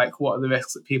and think like, what are the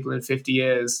risks that people in 50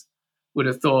 years would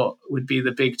have thought would be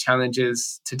the big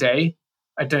challenges today?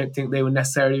 I don't think they would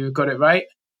necessarily have got it right.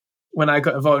 When I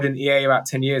got involved in EA about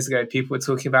 10 years ago, people were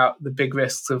talking about the big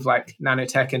risks of like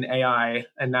nanotech and AI.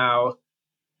 And now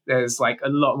there's like a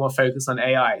lot more focus on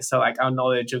AI. So like our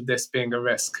knowledge of this being a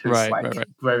risk has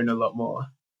grown a lot more.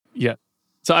 Yeah.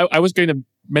 So I was going to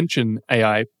mention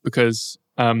AI because,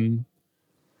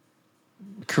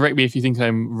 correct me if you think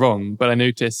I'm wrong, but I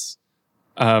notice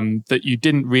that you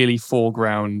didn't really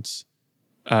foreground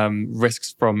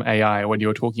risks from AI when you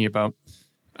were talking about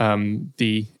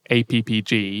the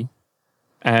APPG.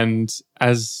 And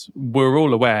as we're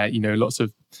all aware, lots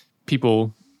of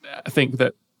people think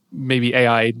that maybe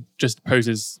AI just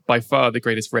poses by far the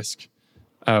greatest risk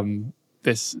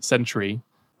this century.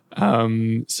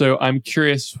 So I'm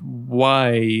curious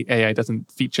why AI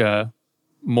doesn't feature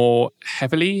more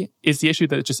heavily. Is the issue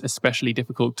that it's just especially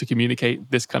difficult to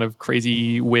communicate this kind of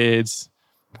crazy, weird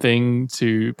thing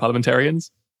to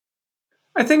parliamentarians?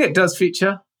 I think it does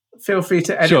feature. Feel free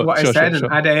to edit what I said and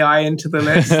add AI into the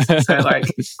list. So like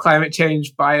climate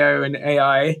change, bio, and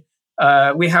AI.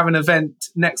 We have an event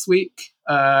next week,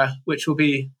 which will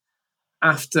be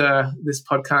after this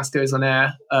podcast goes on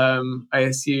air, I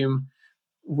assume,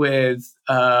 with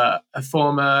a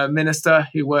former minister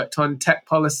who worked on tech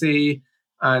policy,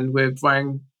 and with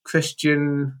Brian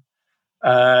Christian,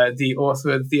 the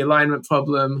author of The Alignment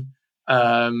Problem,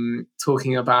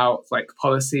 talking about like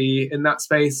policy in that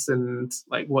space and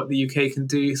like what the UK can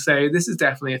do. So this is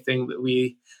definitely a thing that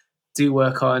we do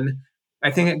work on.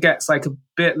 I think it gets like a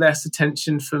bit less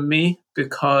attention from me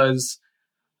because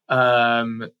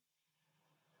the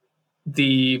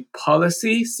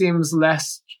policy seems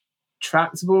less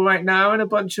tractable right now in a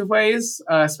bunch of ways,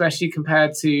 especially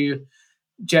compared to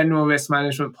general risk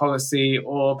management policy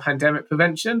or pandemic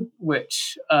prevention,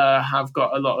 which have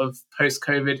got a lot of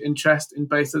post-COVID interest in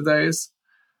both of those.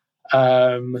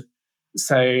 And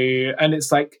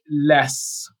it's like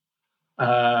less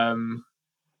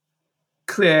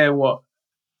clear what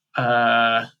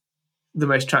the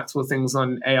most tractable things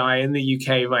on AI in the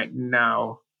UK right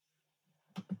now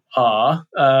are,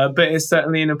 but it's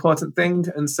certainly an important thing,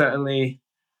 and certainly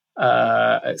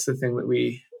it's a thing that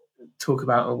we talk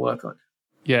about and work on.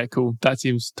 Yeah, cool. That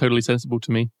seems totally sensible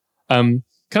to me. Can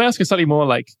I ask a slightly more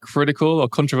like critical or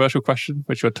controversial question,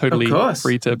 which you're totally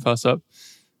free to pass up?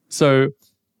 So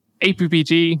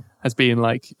APPG has been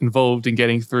like involved in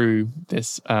getting through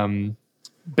this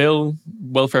bill,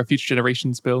 Welfare Future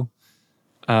Generations bill,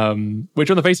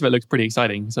 which on the face of it looks pretty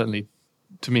exciting, certainly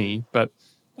to me. But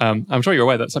I'm sure you're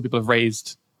aware that some people have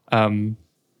raised some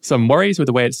worries with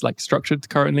the way it's like structured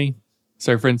currently.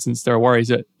 So, for instance, there are worries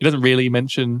that it doesn't really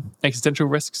mention existential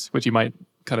risks, which you might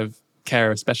kind of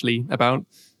care especially about.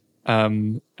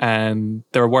 And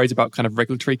there are worries about kind of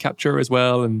regulatory capture as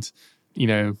well. And,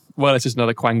 it's just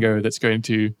another Quango that's going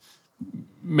to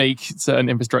make certain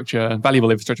infrastructure, valuable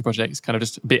infrastructure projects kind of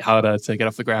just a bit harder to get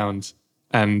off the ground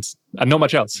and not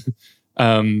much else.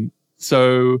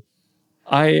 So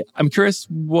I'm curious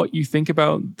what you think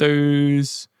about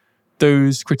those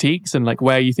critiques and like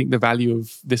where you think the value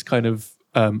of this kind of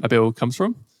a bill comes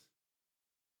from.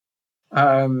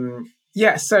 So the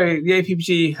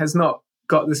APPG has not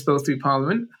got this bill through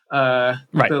Parliament. The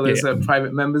bill is a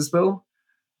private member's bill.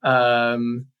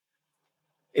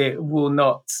 It will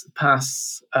not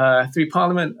pass through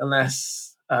Parliament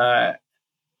unless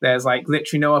there's like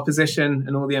literally no opposition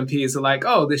and all the MPs are like,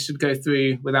 oh, this should go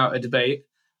through without a debate,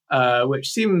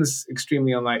 which seems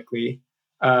extremely unlikely.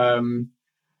 Therefore,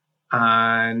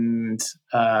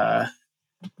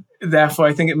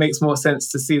 I think it makes more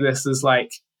sense to see this as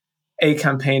like a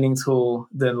campaigning tool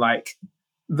than like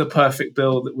the perfect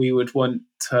bill that we would want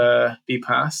to be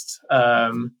passed.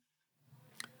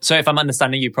 So if I'm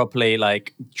understanding you properly,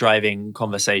 like driving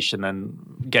conversation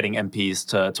and getting MPs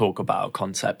to talk about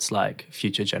concepts like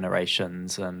future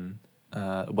generations and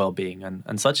well-being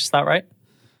and such, is that right?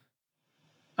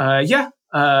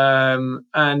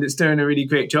 And it's doing a really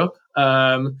great job.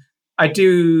 I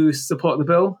do support the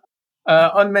bill.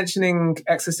 On mentioning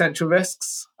existential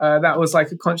risks, that was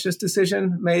like a conscious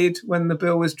decision made when the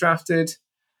bill was drafted,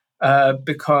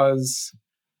 because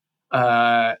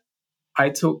I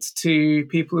talked to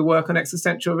people who work on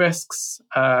existential risks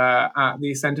at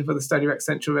the Centre for the Study of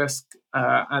Existential Risk,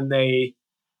 and they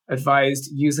advised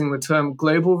using the term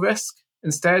global risk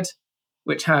instead,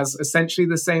 which has essentially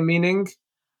the same meaning,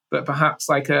 but perhaps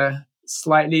like a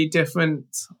slightly different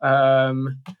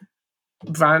brand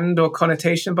or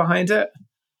connotation behind it.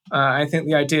 I think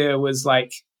the idea was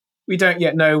like, we don't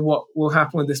yet know what will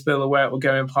happen with this bill or where it will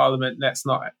go in Parliament. Let's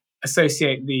not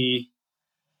associate the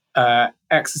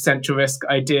existential risk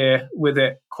idea with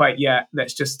it quite yet.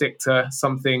 Let's just stick to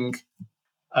something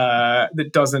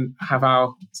that doesn't have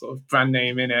our sort of brand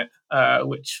name in it,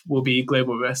 which will be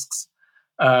global risks.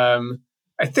 I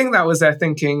think that was their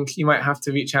thinking. You might have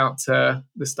to reach out to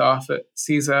the staff at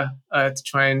CSER to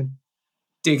try and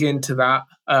dig into that.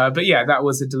 But yeah, that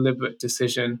was a deliberate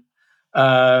decision.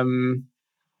 I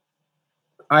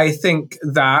think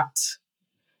that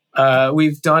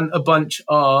we've done a bunch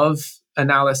of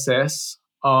analysis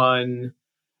on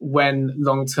when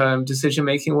long-term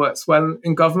decision-making works well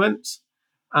in government.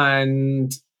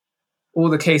 And all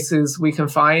the cases we can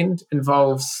find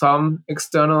involve some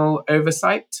external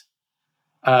oversight,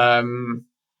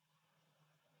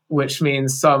 which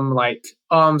means some like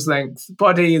arm's length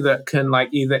body that can like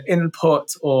either input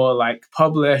or like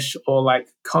publish or like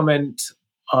comment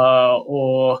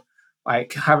or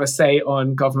like have a say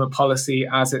on government policy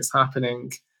as it's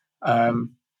happening.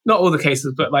 Not all the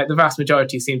cases, but like the vast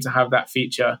majority seem to have that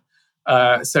feature.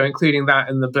 So including that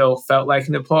in the bill felt like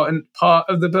an important part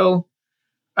of the bill.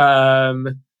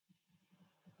 I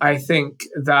think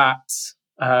that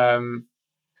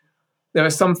there are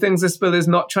some things this bill is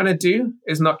not trying to do.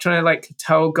 It's not trying to like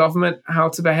tell government how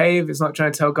to behave. It's not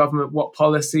trying to tell government what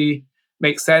policy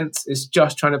makes sense. It's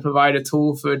just trying to provide a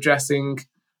tool for addressing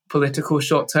political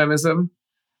short-termism.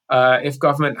 If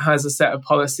government has a set of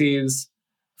policies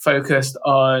focused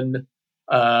on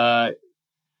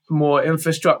more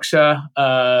infrastructure,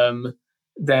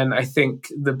 then I think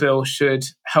the bill should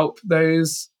help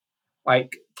those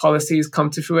like policies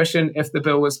come to fruition if the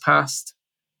bill was passed.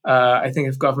 I think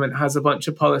if government has a bunch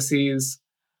of policies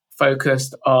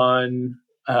focused on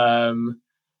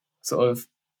sort of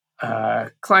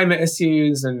climate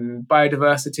issues and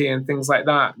biodiversity and things like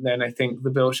that, then I think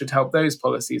the bill should help those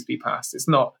policies be passed. It's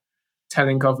not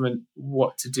telling government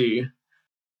what to do.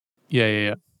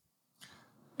 Yeah.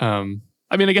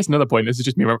 I mean, I guess another point, this is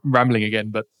just me rambling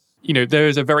again, but, there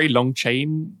is a very long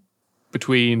chain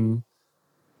between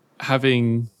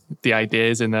having the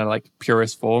ideas in their like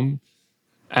purest form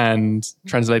and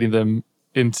translating them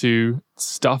into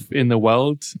stuff in the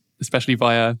world, especially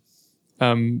via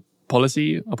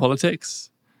policy or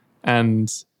politics.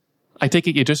 And I take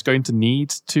it you're just going to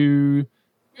need to,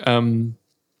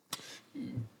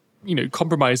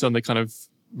 compromise on the kind of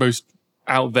most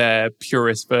out there,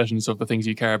 purest versions of the things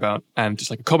you care about and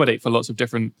just like accommodate for lots of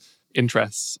different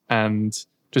interests and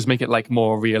just make it like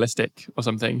more realistic or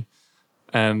something.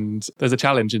 And there's a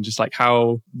challenge in just like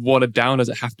how watered down does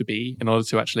it have to be in order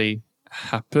to actually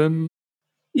happen?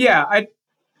 Yeah, I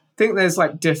think there's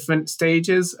like different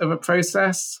stages of a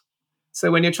process. So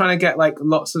when you're trying to get like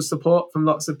lots of support from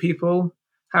lots of people,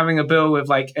 having a bill with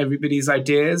like everybody's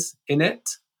ideas in it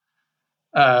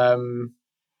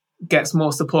gets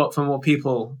more support from more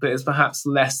people, but is perhaps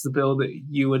less the bill that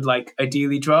you would like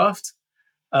ideally draft.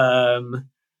 And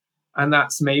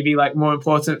that's maybe like more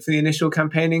important for the initial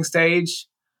campaigning stage.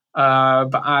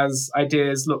 But as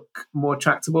ideas look more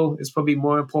tractable, it's probably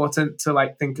more important to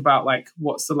like think about like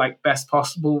what's the like best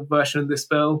possible version of this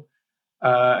bill,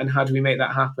 and how do we make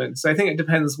that happen. So I think it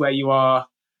depends where you are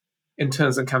in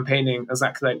terms of campaigning,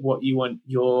 exactly like what you want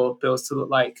your bills to look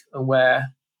like and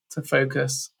where to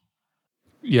focus.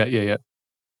 Yeah.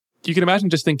 You can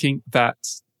imagine just thinking that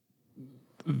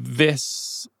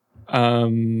this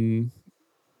Future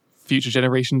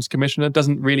Generations Commissioner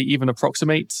doesn't really even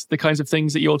approximate the kinds of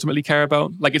things that you ultimately care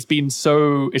about. Like it's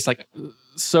so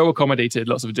accommodated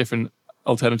lots of different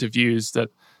alternative views that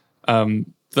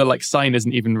the like sign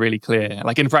isn't even really clear.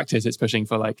 Like in practice, it's pushing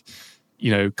for like,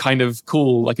 kind of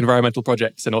cool like environmental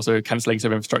projects and also cancelling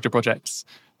some infrastructure projects,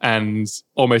 and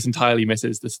almost entirely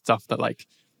misses the stuff that like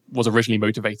was originally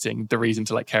motivating the reason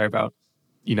to like care about,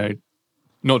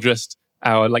 not just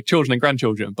our like children and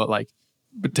grandchildren, but like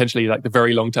potentially like the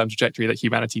very long-term trajectory that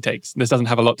humanity takes. And this doesn't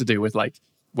have a lot to do with like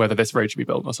whether this road should be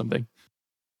built or something.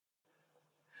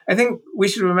 I think we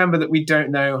should remember that we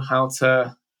don't know how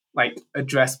to like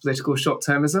address political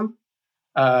short-termism.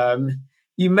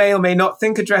 You may or may not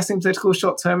think addressing political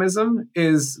short-termism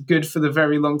is good for the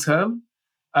very long term.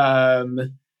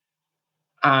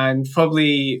 And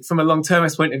probably from a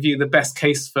long-termist point of view, the best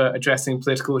case for addressing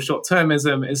political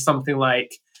short-termism is something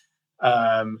like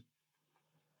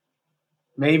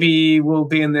maybe we'll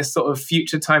be in this sort of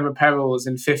future time of perils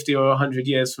in 50 or 100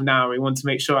 years from now. We want to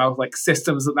make sure our like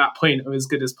systems at that point are as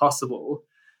good as possible.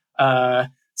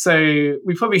 So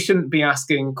we probably shouldn't be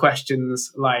asking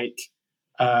questions like,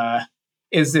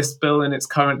 is this bill in its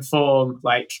current form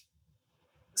like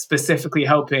specifically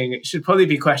helping? It should probably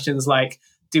be questions like,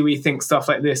 do we think stuff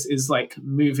like this is like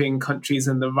moving countries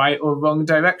in the right or wrong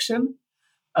direction?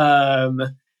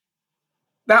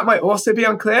 That might also be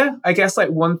unclear. I guess like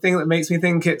one thing that makes me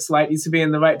think it's likely to be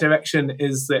in the right direction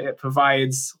is that it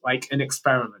provides like an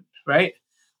experiment, right?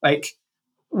 Like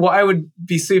what I would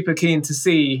be super keen to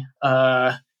see,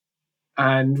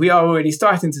 and we are already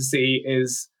starting to see,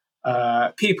 is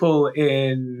people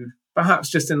in perhaps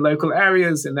just in local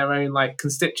areas in their own like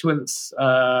constituents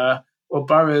or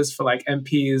boroughs for like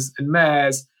MPs and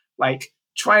mayors, like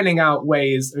trying out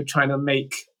ways of trying to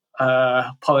make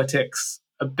politics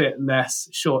a bit less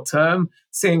short term,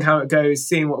 seeing how it goes,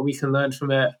 seeing what we can learn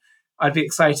from it. I'd be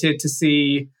excited to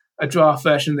see a draft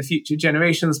version of the Future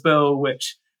Generations Bill,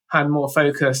 which had more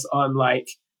focus on like,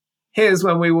 here's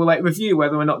when we will like review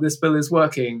whether or not this bill is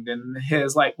working, and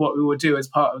here's like what we will do as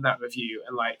part of that review,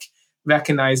 and like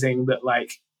recognizing that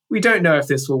like we don't know if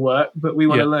this will work, but we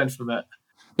want to learn from it.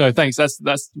 No, thanks.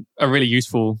 That's a really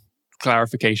useful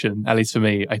clarification, at least for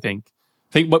me, I think.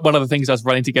 One of the things I was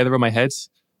running together in my head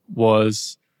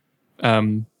was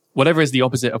whatever is the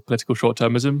opposite of political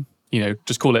short-termism,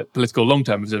 just call it political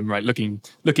long-termism, right?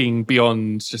 Looking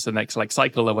beyond just the next like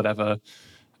cycle or whatever.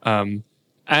 And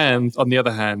on the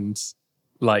other hand,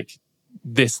 like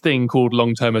this thing called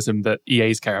long-termism that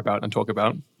EAs care about and talk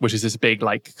about, which is this big,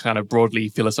 like kind of broadly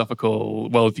philosophical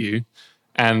worldview.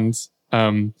 And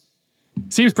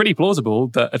seems pretty plausible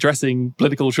that addressing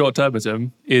political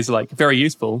short-termism is like very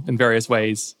useful in various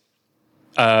ways.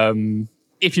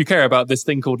 If you care about this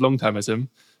thing called long-termism,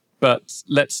 but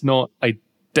let's not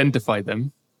identify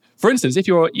them. For instance,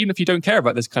 even if you don't care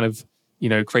about this kind of,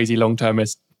 crazy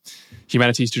long-termist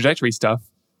humanities trajectory stuff,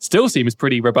 still seems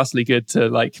pretty robustly good to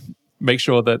like make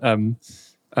sure that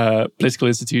political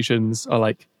institutions are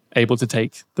like able to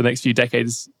take the next few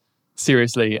decades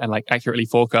seriously and like accurately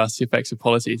forecast the effects of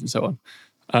policies and so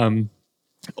on.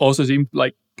 Also seem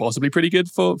like possibly pretty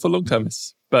good for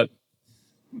long-termists. But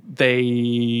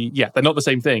they're not the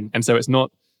same thing. And so it's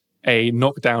not a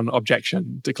knockdown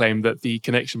objection to claim that the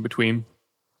connection between,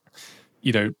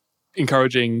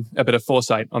 encouraging a bit of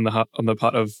foresight on the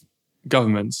part of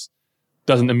governments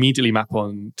doesn't immediately map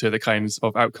on to the kinds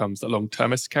of outcomes that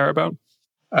long-termists care about.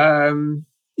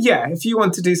 If you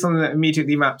want to do something that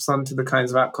immediately maps onto the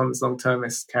kinds of outcomes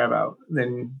long-termists care about,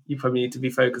 then you probably need to be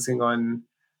focusing on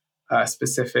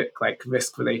specific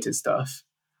risk-related stuff.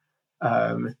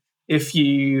 If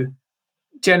you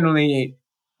generally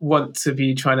want to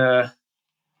be trying to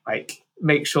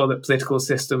make sure that political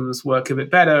systems work a bit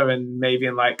better and maybe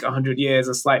in 100 years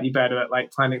are slightly better at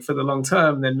planning for the long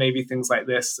term, then maybe things like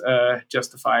this are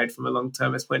justified from a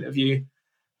long-termist point of view.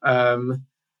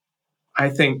 I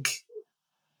think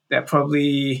they're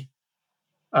probably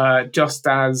just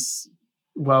as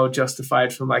well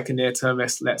justified from a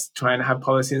near-termist, let's try and have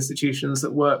policy institutions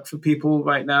that work for people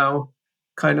right now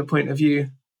kind of point of view.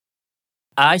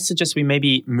 I suggest we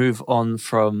maybe move on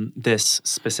from this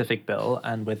specific bill,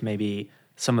 and with maybe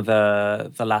some of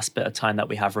the last bit of time that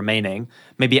we have remaining,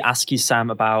 maybe ask you, Sam,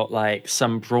 about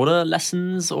some broader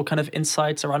lessons or kind of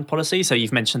insights around policy. So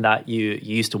you've mentioned that you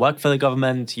used to work for the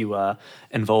government, you were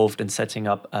involved in setting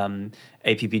up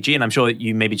APPG, and I'm sure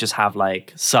you maybe just have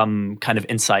some kind of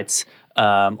insights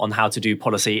on how to do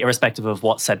policy, irrespective of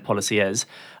what said policy is.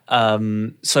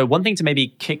 So one thing to maybe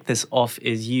kick this off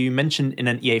is you mentioned in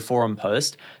an EA forum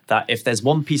post that if there's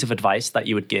one piece of advice that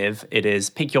you would give, it is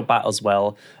pick your battles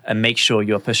well and make sure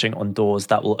you're pushing on doors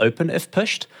that will open if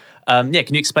pushed. Can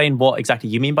you explain what exactly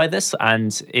you mean by this,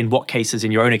 and in what cases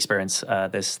in your own experience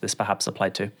this perhaps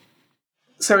applied to?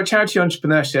 So at Charity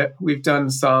Entrepreneurship, we've done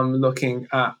some looking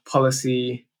at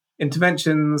policy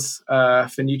interventions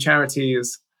for new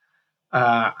charities.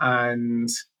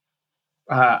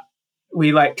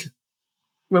 We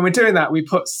when we're doing that, we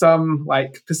put some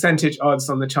percentage odds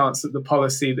on the chance that the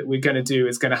policy that we're going to do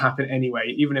is going to happen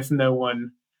anyway, even if no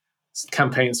one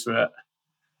campaigns for it.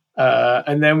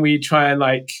 And then we try and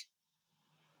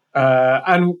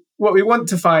and what we want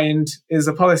to find is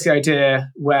a policy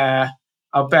idea where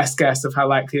our best guess of how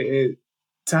likely it is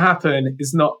to happen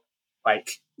is not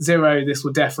 0, this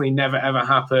will definitely never ever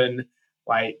happen,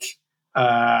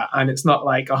 and it's not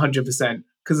 100%.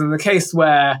 Because in the case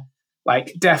where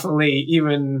definitely,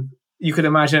 even you could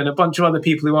imagine a bunch of other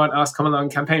people who aren't us come along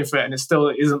and campaign for it, and it still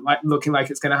isn't looking like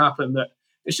it's going to happen, that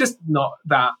it's just not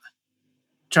that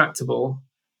tractable.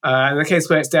 In the case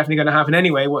where it's definitely going to happen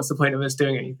anyway, what's the point of us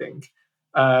doing anything?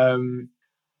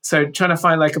 So trying to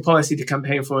find a policy to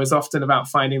campaign for is often about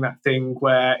finding that thing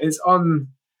where it's on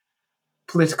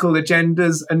political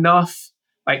agendas enough.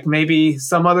 Maybe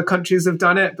some other countries have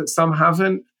done it, but some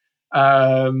haven't.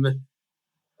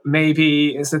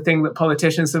 Maybe it's a thing that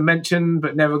politicians have mentioned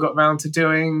but never got around to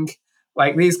doing.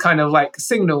 These kind of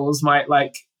signals might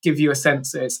give you a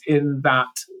sense that it's in that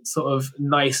sort of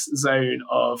nice zone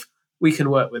of we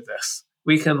can work with this.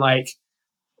 We can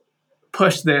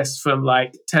push this from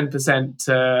 10%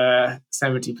 to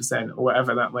 70% or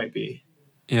whatever that might be.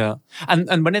 Yeah.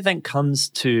 And when it then comes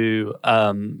to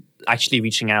actually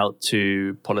reaching out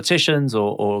to politicians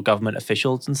or government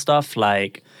officials and stuff,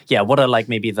 what are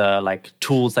maybe the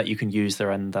tools that you can use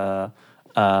there, and the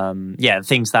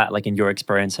things that in your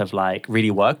experience have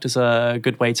really worked as a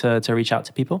good way to reach out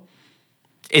to people?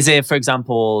 Is it, for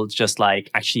example, just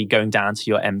actually going down to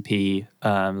your MP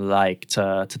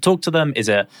to talk to them? Is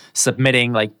it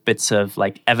submitting bits of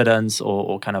evidence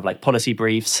or kind of policy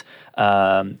briefs?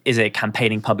 Is it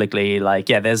campaigning publicly?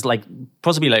 There's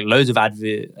possibly loads of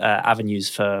avenues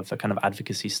for kind of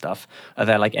advocacy stuff. Are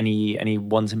there any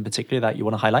ones in particular that you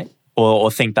want to highlight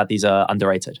or think that these are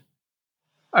underrated?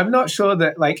 I'm not sure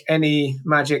that any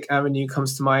magic avenue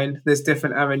comes to mind. There's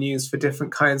different avenues for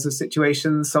different kinds of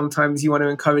situations. Sometimes you want to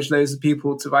encourage loads of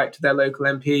people to write to their local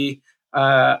MP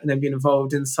and then be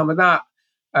involved in some of that.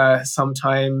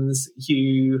 Sometimes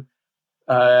you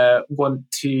want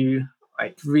to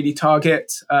really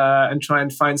target and try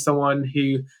and find someone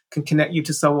who can connect you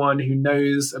to someone who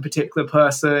knows a particular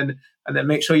person, and then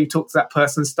make sure you talk to that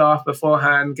person's staff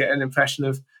beforehand, get an impression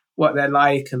of what they're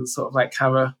like, and sort of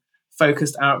have a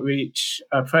focused outreach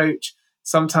approach.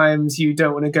 Sometimes you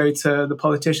don't want to go to the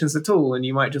politicians at all, and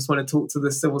you might just want to talk to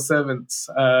the civil servants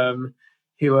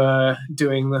who are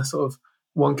doing the sort of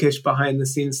wonkish behind the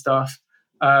scenes stuff.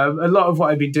 A lot of what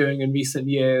I've been doing in recent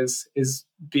years is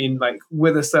been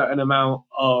with a certain amount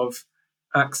of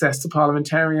access to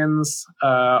parliamentarians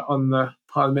on the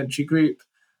parliamentary group.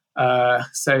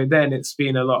 So then it's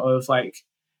been a lot of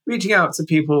reaching out to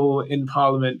people in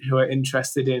Parliament who are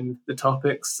interested in the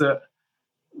topics that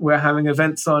we're having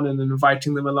events on, and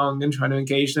inviting them along and trying to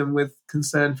engage them with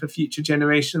concern for future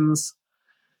generations.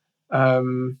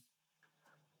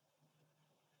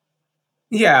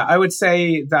 Yeah, I would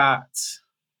say that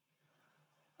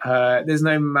there's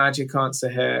no magic answer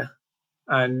here.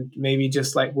 And maybe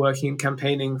just like working and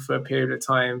campaigning for a period of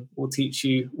time will teach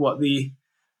you what the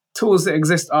tools that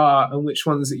exist are and which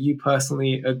ones that you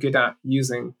personally are good at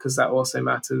using, because that also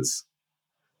matters.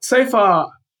 So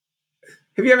far,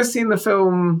 have you ever seen the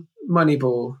film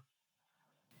Moneyball?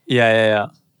 Yeah.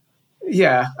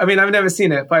 Yeah, I mean, I've never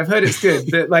seen it, but I've heard it's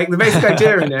good. But like the basic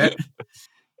idea in it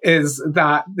is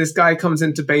that this guy comes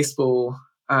into baseball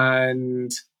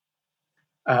and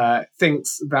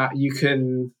thinks that you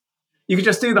can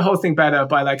just do the whole thing better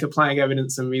by like applying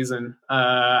evidence and reason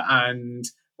and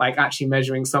like actually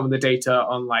measuring some of the data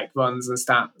on like runs and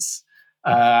stats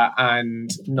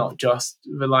and not just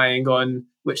relying on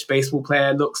which baseball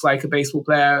player looks like a baseball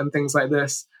player and things like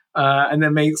this, and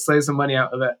then makes loads of money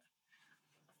out of it.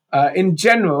 In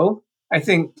general, I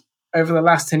think over the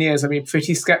last 10 years, I've been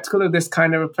pretty skeptical of this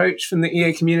kind of approach from the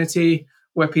EA community,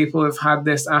 where people have had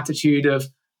this attitude of,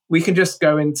 we can just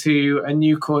go into a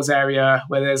new cause area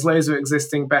where there's loads of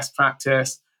existing best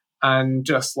practice and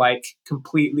just like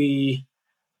completely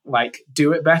like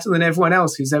do it better than everyone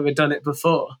else who's ever done it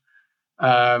before.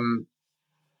 I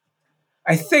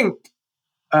think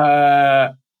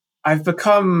I've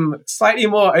become slightly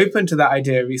more open to that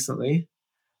idea recently,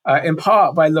 in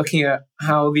part by looking at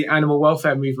how the animal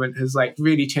welfare movement has like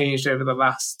really changed over the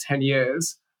last 10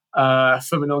 years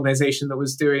from an organization that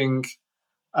was doing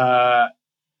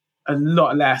a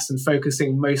lot less and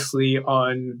focusing mostly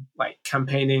on like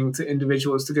campaigning to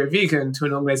individuals to go vegan, to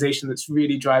an organization that's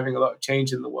really driving a lot of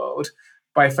change in the world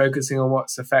by focusing on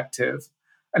what's effective.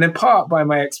 And in part by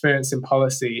my experience in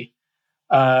policy,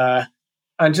 and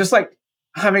just like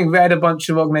having read a bunch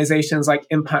of organizations like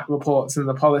impact reports in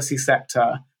the policy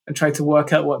sector and tried to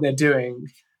work out what they're doing.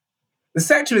 The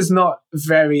sector is not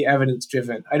very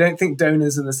evidence-driven. I don't think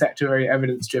donors in the sector are very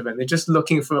evidence-driven. They're just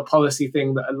looking for a policy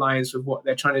thing that aligns with what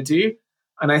they're trying to do.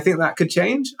 And I think that could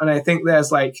change. And I think there's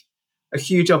like a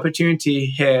huge opportunity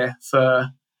here for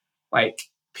like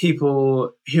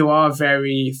people who are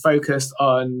very focused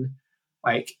on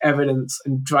like evidence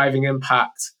and driving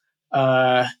impact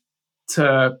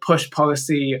to push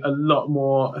policy a lot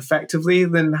more effectively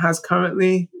than has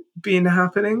currently been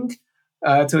happening.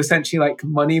 To essentially like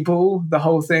moneyball the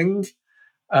whole thing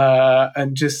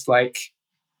and just like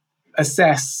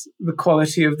assess the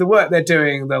quality of the work they're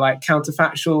doing, the like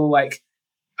counterfactual like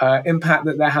impact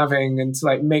that they're having, and to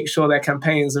like make sure their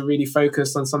campaigns are really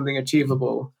focused on something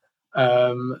achievable.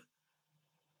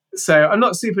 So I'm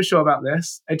not super sure about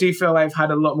this. I do feel I've had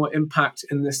a lot more impact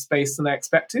in this space than I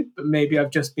expected, but maybe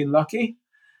I've just been lucky.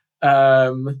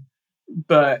 But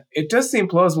it does seem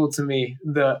plausible to me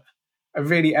that a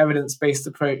really evidence-based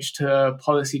approach to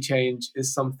policy change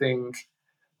is something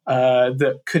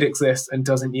that could exist and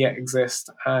doesn't yet exist,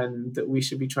 and that we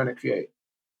should be trying to create.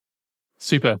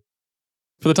 Super.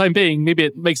 For the time being, maybe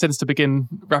it makes sense to begin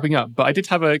wrapping up. But I did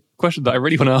have a question that I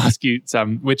really want to ask you,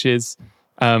 Sam, which is,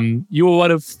 you were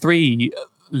one of 3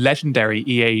 legendary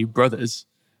EA brothers,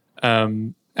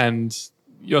 and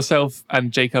yourself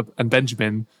and Jacob and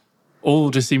Benjamin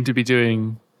all just seem to be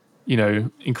doing, you know,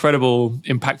 incredible,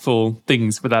 impactful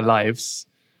things with their lives.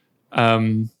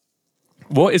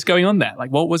 What is going on there? Like,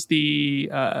 what was the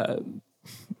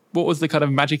kind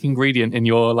of magic ingredient in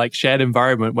your like shared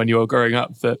environment when you were growing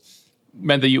up that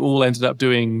meant that you all ended up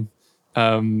doing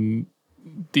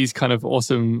these kind of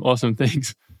awesome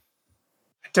things?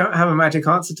 I don't have a magic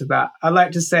answer to that. I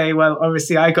like to say, well,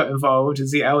 obviously I got involved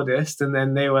as the eldest, and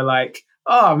then they were like,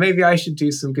 oh, maybe I should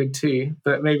do some good too.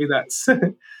 But maybe that's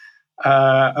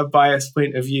a biased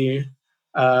point of view.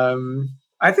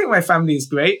 I think my family is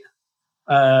great.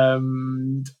 I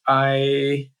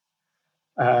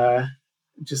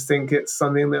just think it's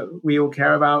something that we all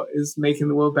care about, is making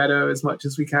the world better as much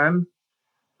as we can.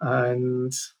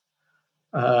 And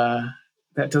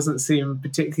that doesn't seem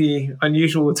particularly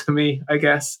unusual to me, I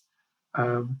guess.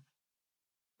 I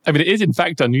mean, it is in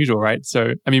fact unusual, right?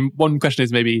 So, I mean, one question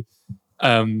is maybe,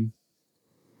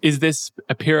 is this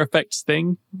a peer effects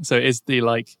thing? So is the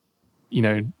like, you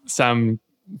know, Sam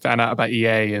found out about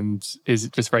EA and is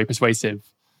just very persuasive?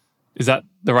 Is that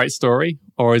the right story?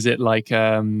 Or is it like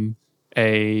some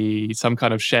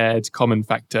kind of shared common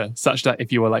factor, such that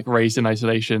if you were like raised in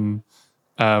isolation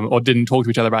or didn't talk to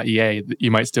each other about EA,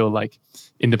 you might still like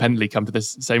independently come to the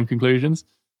same conclusions?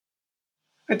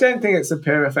 I don't think it's a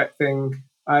peer effect thing.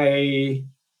 I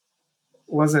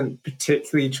wasn't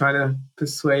particularly trying to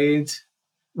persuade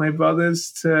my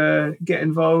brothers to get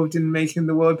involved in making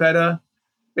the world better.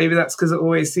 Maybe that's because it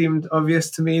always seemed obvious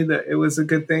to me that it was a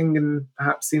good thing, and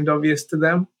perhaps seemed obvious to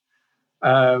them.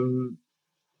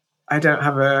 I don't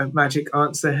have a magic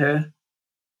answer here.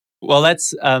 Well,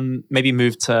 let's maybe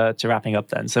move to wrapping up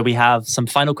then. So we have some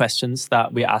final questions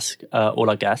that we ask all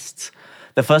our guests.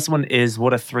 The first one is,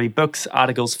 what are 3 books,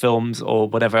 articles, films, or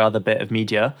whatever other bit of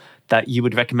media that you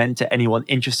would recommend to anyone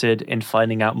interested in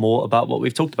finding out more about what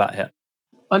we've talked about here?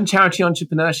 On charity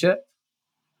entrepreneurship,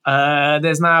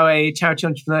 there's now a charity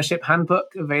entrepreneurship handbook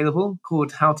available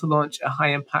called How to Launch a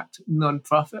High Impact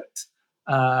Nonprofit,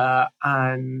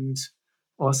 and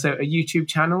also a YouTube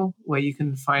channel where you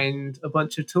can find a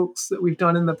bunch of talks that we've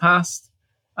done in the past,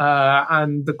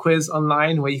 and the quiz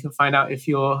online where you can find out if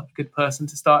you're a good person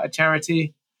to start a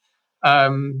charity.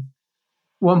 One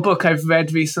book I've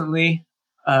read recently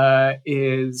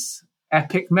is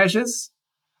Epic Measures,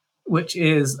 which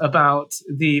is about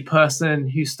the person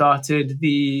who started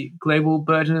the Global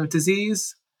Burden of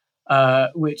Disease,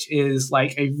 which is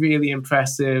like a really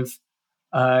impressive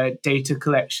data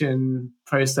collection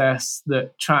process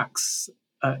that tracks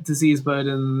disease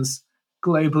burdens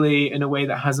globally in a way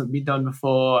that hasn't been done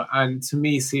before, and to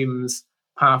me seems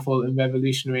powerful and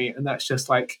revolutionary. And that's just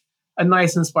like a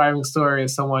nice, inspiring story of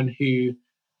someone who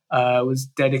was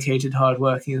dedicated,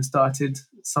 hardworking, and started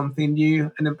something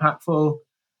new and impactful,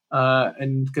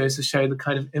 and goes to show the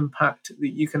kind of impact that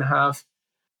you can have.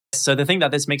 So the thing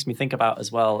that this makes me think about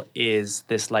as well is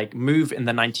this like move in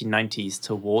the 1990s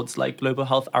towards like global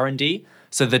health R&D.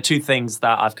 So the 2 things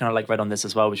that I've kind of like read on this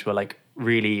as well, which were like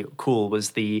really cool,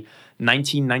 was the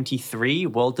 1993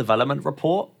 World Development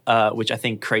Report, which I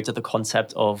think created the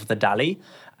concept of the DALI,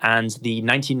 and the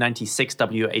 1996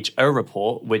 WHO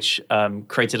report, which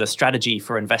created a strategy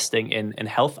for investing in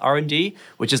health R&D,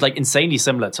 which is like insanely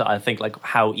similar to, I think, like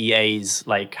how EAs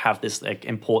like have this like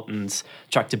importance,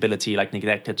 tractability, like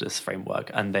neglectedness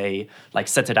framework, and they like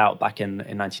set it out back in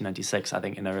 1996, I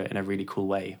think, in a really cool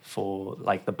way for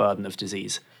like the burden of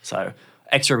disease. So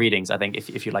extra readings, I think,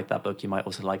 if you like that book, you might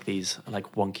also like these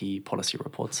like wonky policy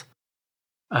reports.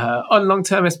 On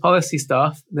long-termist policy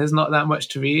stuff, there's not that much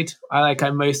to read. I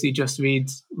mostly just read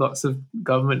lots of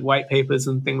government white papers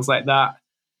and things like that.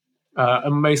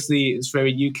 And mostly it's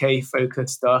very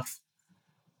UK-focused stuff.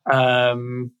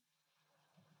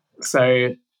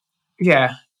 So,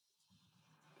 yeah,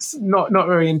 it's not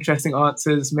very interesting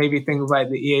answers. Maybe things like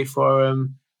the EA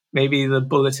Forum, maybe the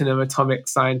Bulletin of Atomic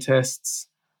Scientists,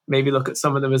 maybe look at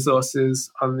some of the resources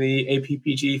on the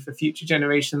APPG for Future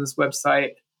Generations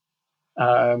website.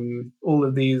 All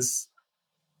of these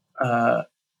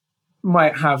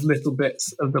might have little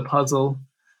bits of the puzzle.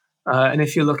 And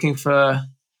if you're looking for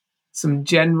some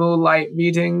general light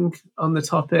reading on the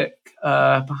topic,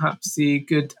 perhaps The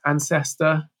Good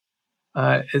Ancestor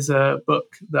is a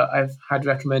book that I've had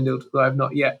recommended, though I've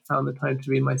not yet found the time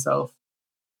to read myself.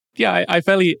 Yeah, I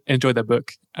fairly enjoyed that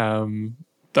book. There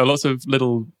are lots of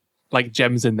little like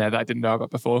gems in there that I didn't know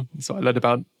about before. So I learned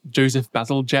about Joseph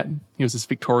Bazalgette. He was this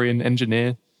Victorian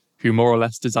engineer who more or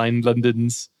less designed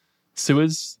London's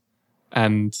sewers.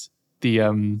 And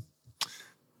the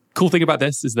cool thing about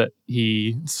this is that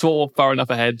he saw far enough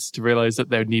ahead to realize that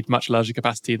they would need much larger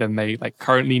capacity than they like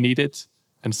currently needed.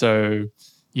 And so,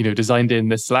 designed in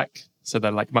this slack so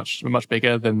they're like much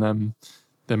bigger than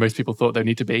most people thought they'd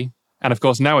need to be. And of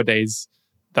course, nowadays,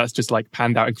 that's just like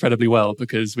panned out incredibly well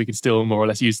because we can still more or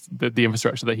less use the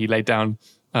infrastructure that he laid down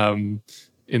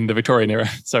in the Victorian era.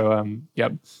 So,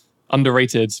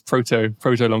 underrated proto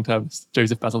long-term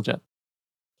Joseph Bazalgette.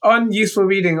 On useful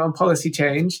reading on policy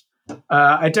change,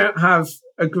 I don't have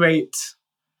a great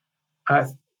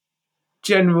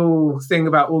general thing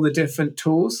about all the different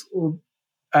tools.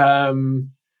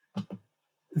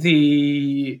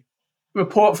 The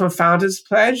report from Founders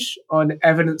Pledge on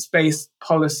evidence-based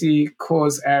policy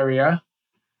cause area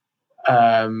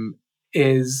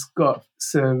is got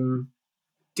some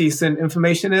decent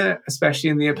information in it, especially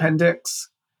in the appendix.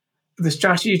 The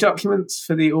strategy documents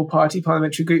for the All-Party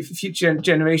Parliamentary Group for Future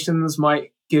Generations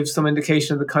might give some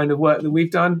indication of the kind of work that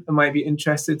we've done and might be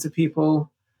interested to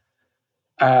people.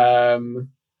 And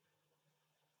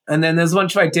then there's a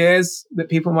bunch of ideas that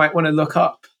people might want to look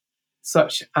up,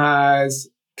 such as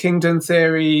Kingdom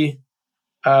Theory,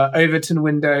 Overton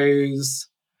Windows,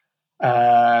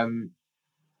 COM-B,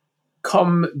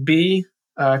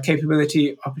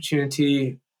 Capability,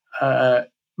 Opportunity,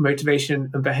 Motivation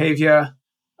and Behavior.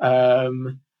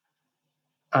 And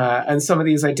some of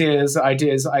these ideas I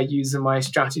use in my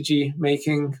strategy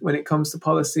making when it comes to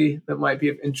policy that might be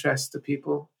of interest to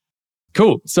people.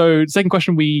 Cool. So second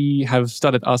question we have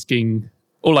started asking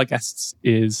all our guests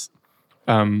is,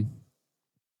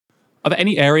 are there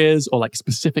any areas or like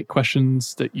specific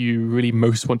questions that you really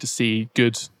most want to see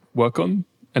good work on?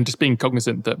 And just being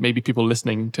cognizant that maybe people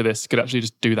listening to this could actually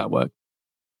just do that work.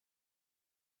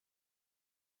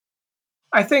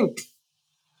 I think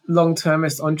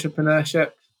long-termist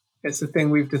entrepreneurship, it's a thing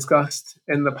we've discussed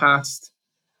in the past.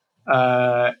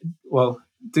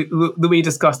 We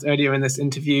discussed earlier in this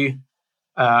interview.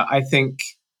 I think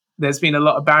there's been a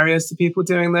lot of barriers to people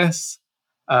doing this.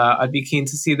 I'd be keen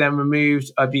to see them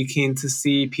removed. I'd be keen to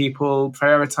see people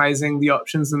prioritizing the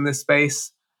options in this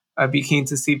space. I'd be keen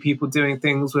to see people doing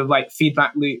things with like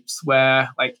feedback loops where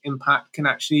like impact can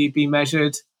actually be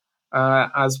measured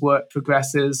as work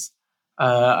progresses.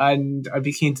 And I'd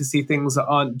be keen to see things that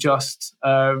aren't just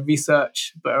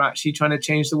research, but are actually trying to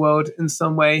change the world in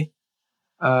some way.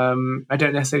 I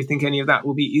don't necessarily think any of that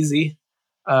will be easy,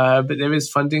 but there is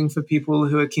funding for people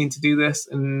who are keen to do this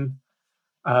and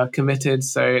committed.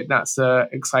 So that's an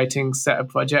exciting set of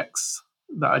projects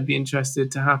that I'd be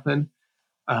interested to happen.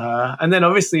 And then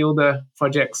obviously all the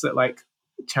projects that like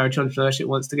charity entrepreneurship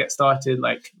wants to get started,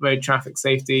 like road traffic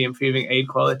safety, improving aid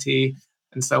quality,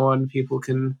 and so on. People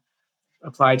can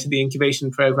apply to the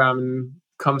incubation program and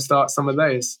come start some of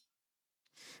those.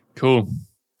 Cool.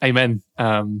 Amen.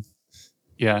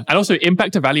 Yeah. And also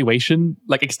impact evaluation,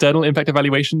 like external impact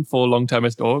evaluation for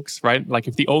long-termist orgs, right? Like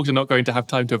if the orgs are not going to have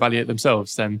time to evaluate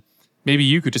themselves, then maybe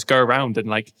you could just go around and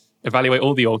like evaluate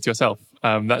all the orgs yourself.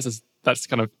 That's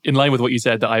kind of in line with what you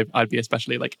said that I'd be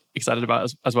especially like excited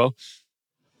about as well.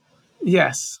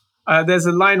 Yes. There's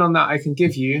a line on that I can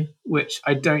give you, which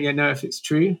I don't yet know if it's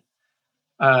true.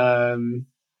 But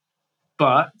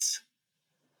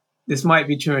this might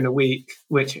be true in a week,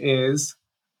 which is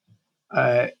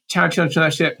charity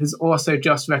entrepreneurship has also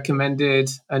just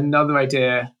recommended another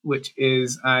idea, which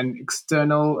is an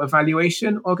external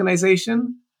evaluation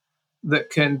organization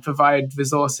that can provide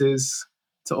resources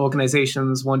to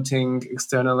organizations wanting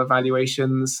external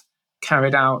evaluations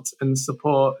carried out and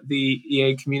support the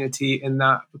EA community in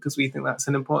that, because we think that's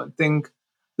an important thing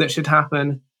that should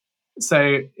happen.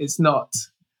 So it's not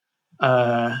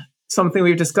something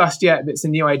we've discussed yet, but it's a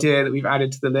new idea that we've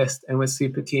added to the list, and we're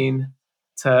super keen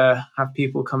to have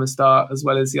people come and start, as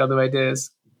well as the other ideas.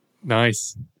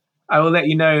 Nice. I will let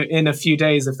you know in a few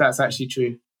days if that's actually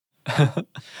true.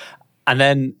 And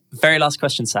then very last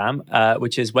question, Sam,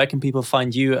 which is where can people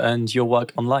find you and your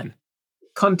work online?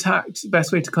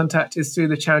 Best way to contact is through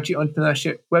the Charity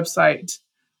Entrepreneurship website,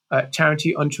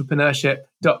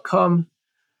 charityentrepreneurship.com.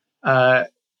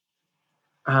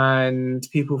 And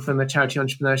people from the Charity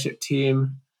Entrepreneurship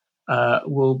team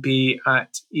will be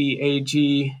at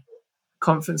EAG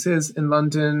conferences in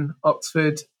London,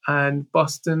 Oxford, and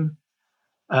Boston.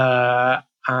 So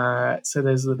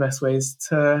those are the best ways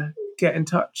to get in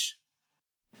touch.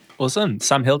 Awesome.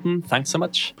 Sam Hilton, thanks so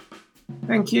much.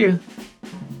 Thank you.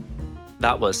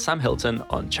 That was Sam Hilton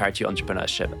on charity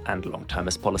entrepreneurship and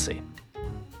long-termist policy.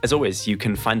 As always, you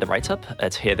can find the write-up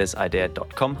at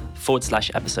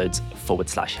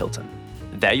hearthisidea.com/episodes/Hilton.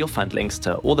 There you'll find links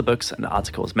to all the books and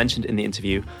articles mentioned in the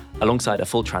interview, alongside a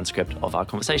full transcript of our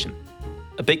conversation.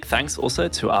 A big thanks also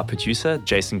to our producer,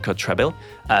 Jason Kotrebil,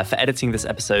 for editing this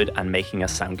episode and making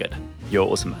us sound good. You're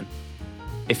awesome, man.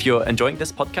 If you're enjoying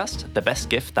this podcast, the best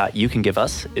gift that you can give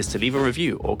us is to leave a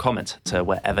review or comment to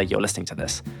wherever you're listening to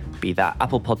this, be that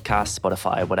Apple Podcasts,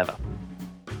 Spotify, whatever.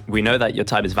 We know that your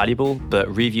time is valuable,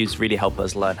 but reviews really help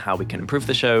us learn how we can improve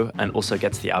the show and also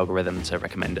gets the algorithm to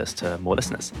recommend us to more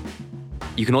listeners.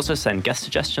 You can also send guest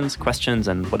suggestions, questions,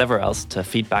 and whatever else to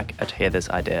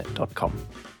feedback@hearthisidea.com.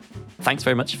 Thanks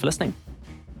very much for listening.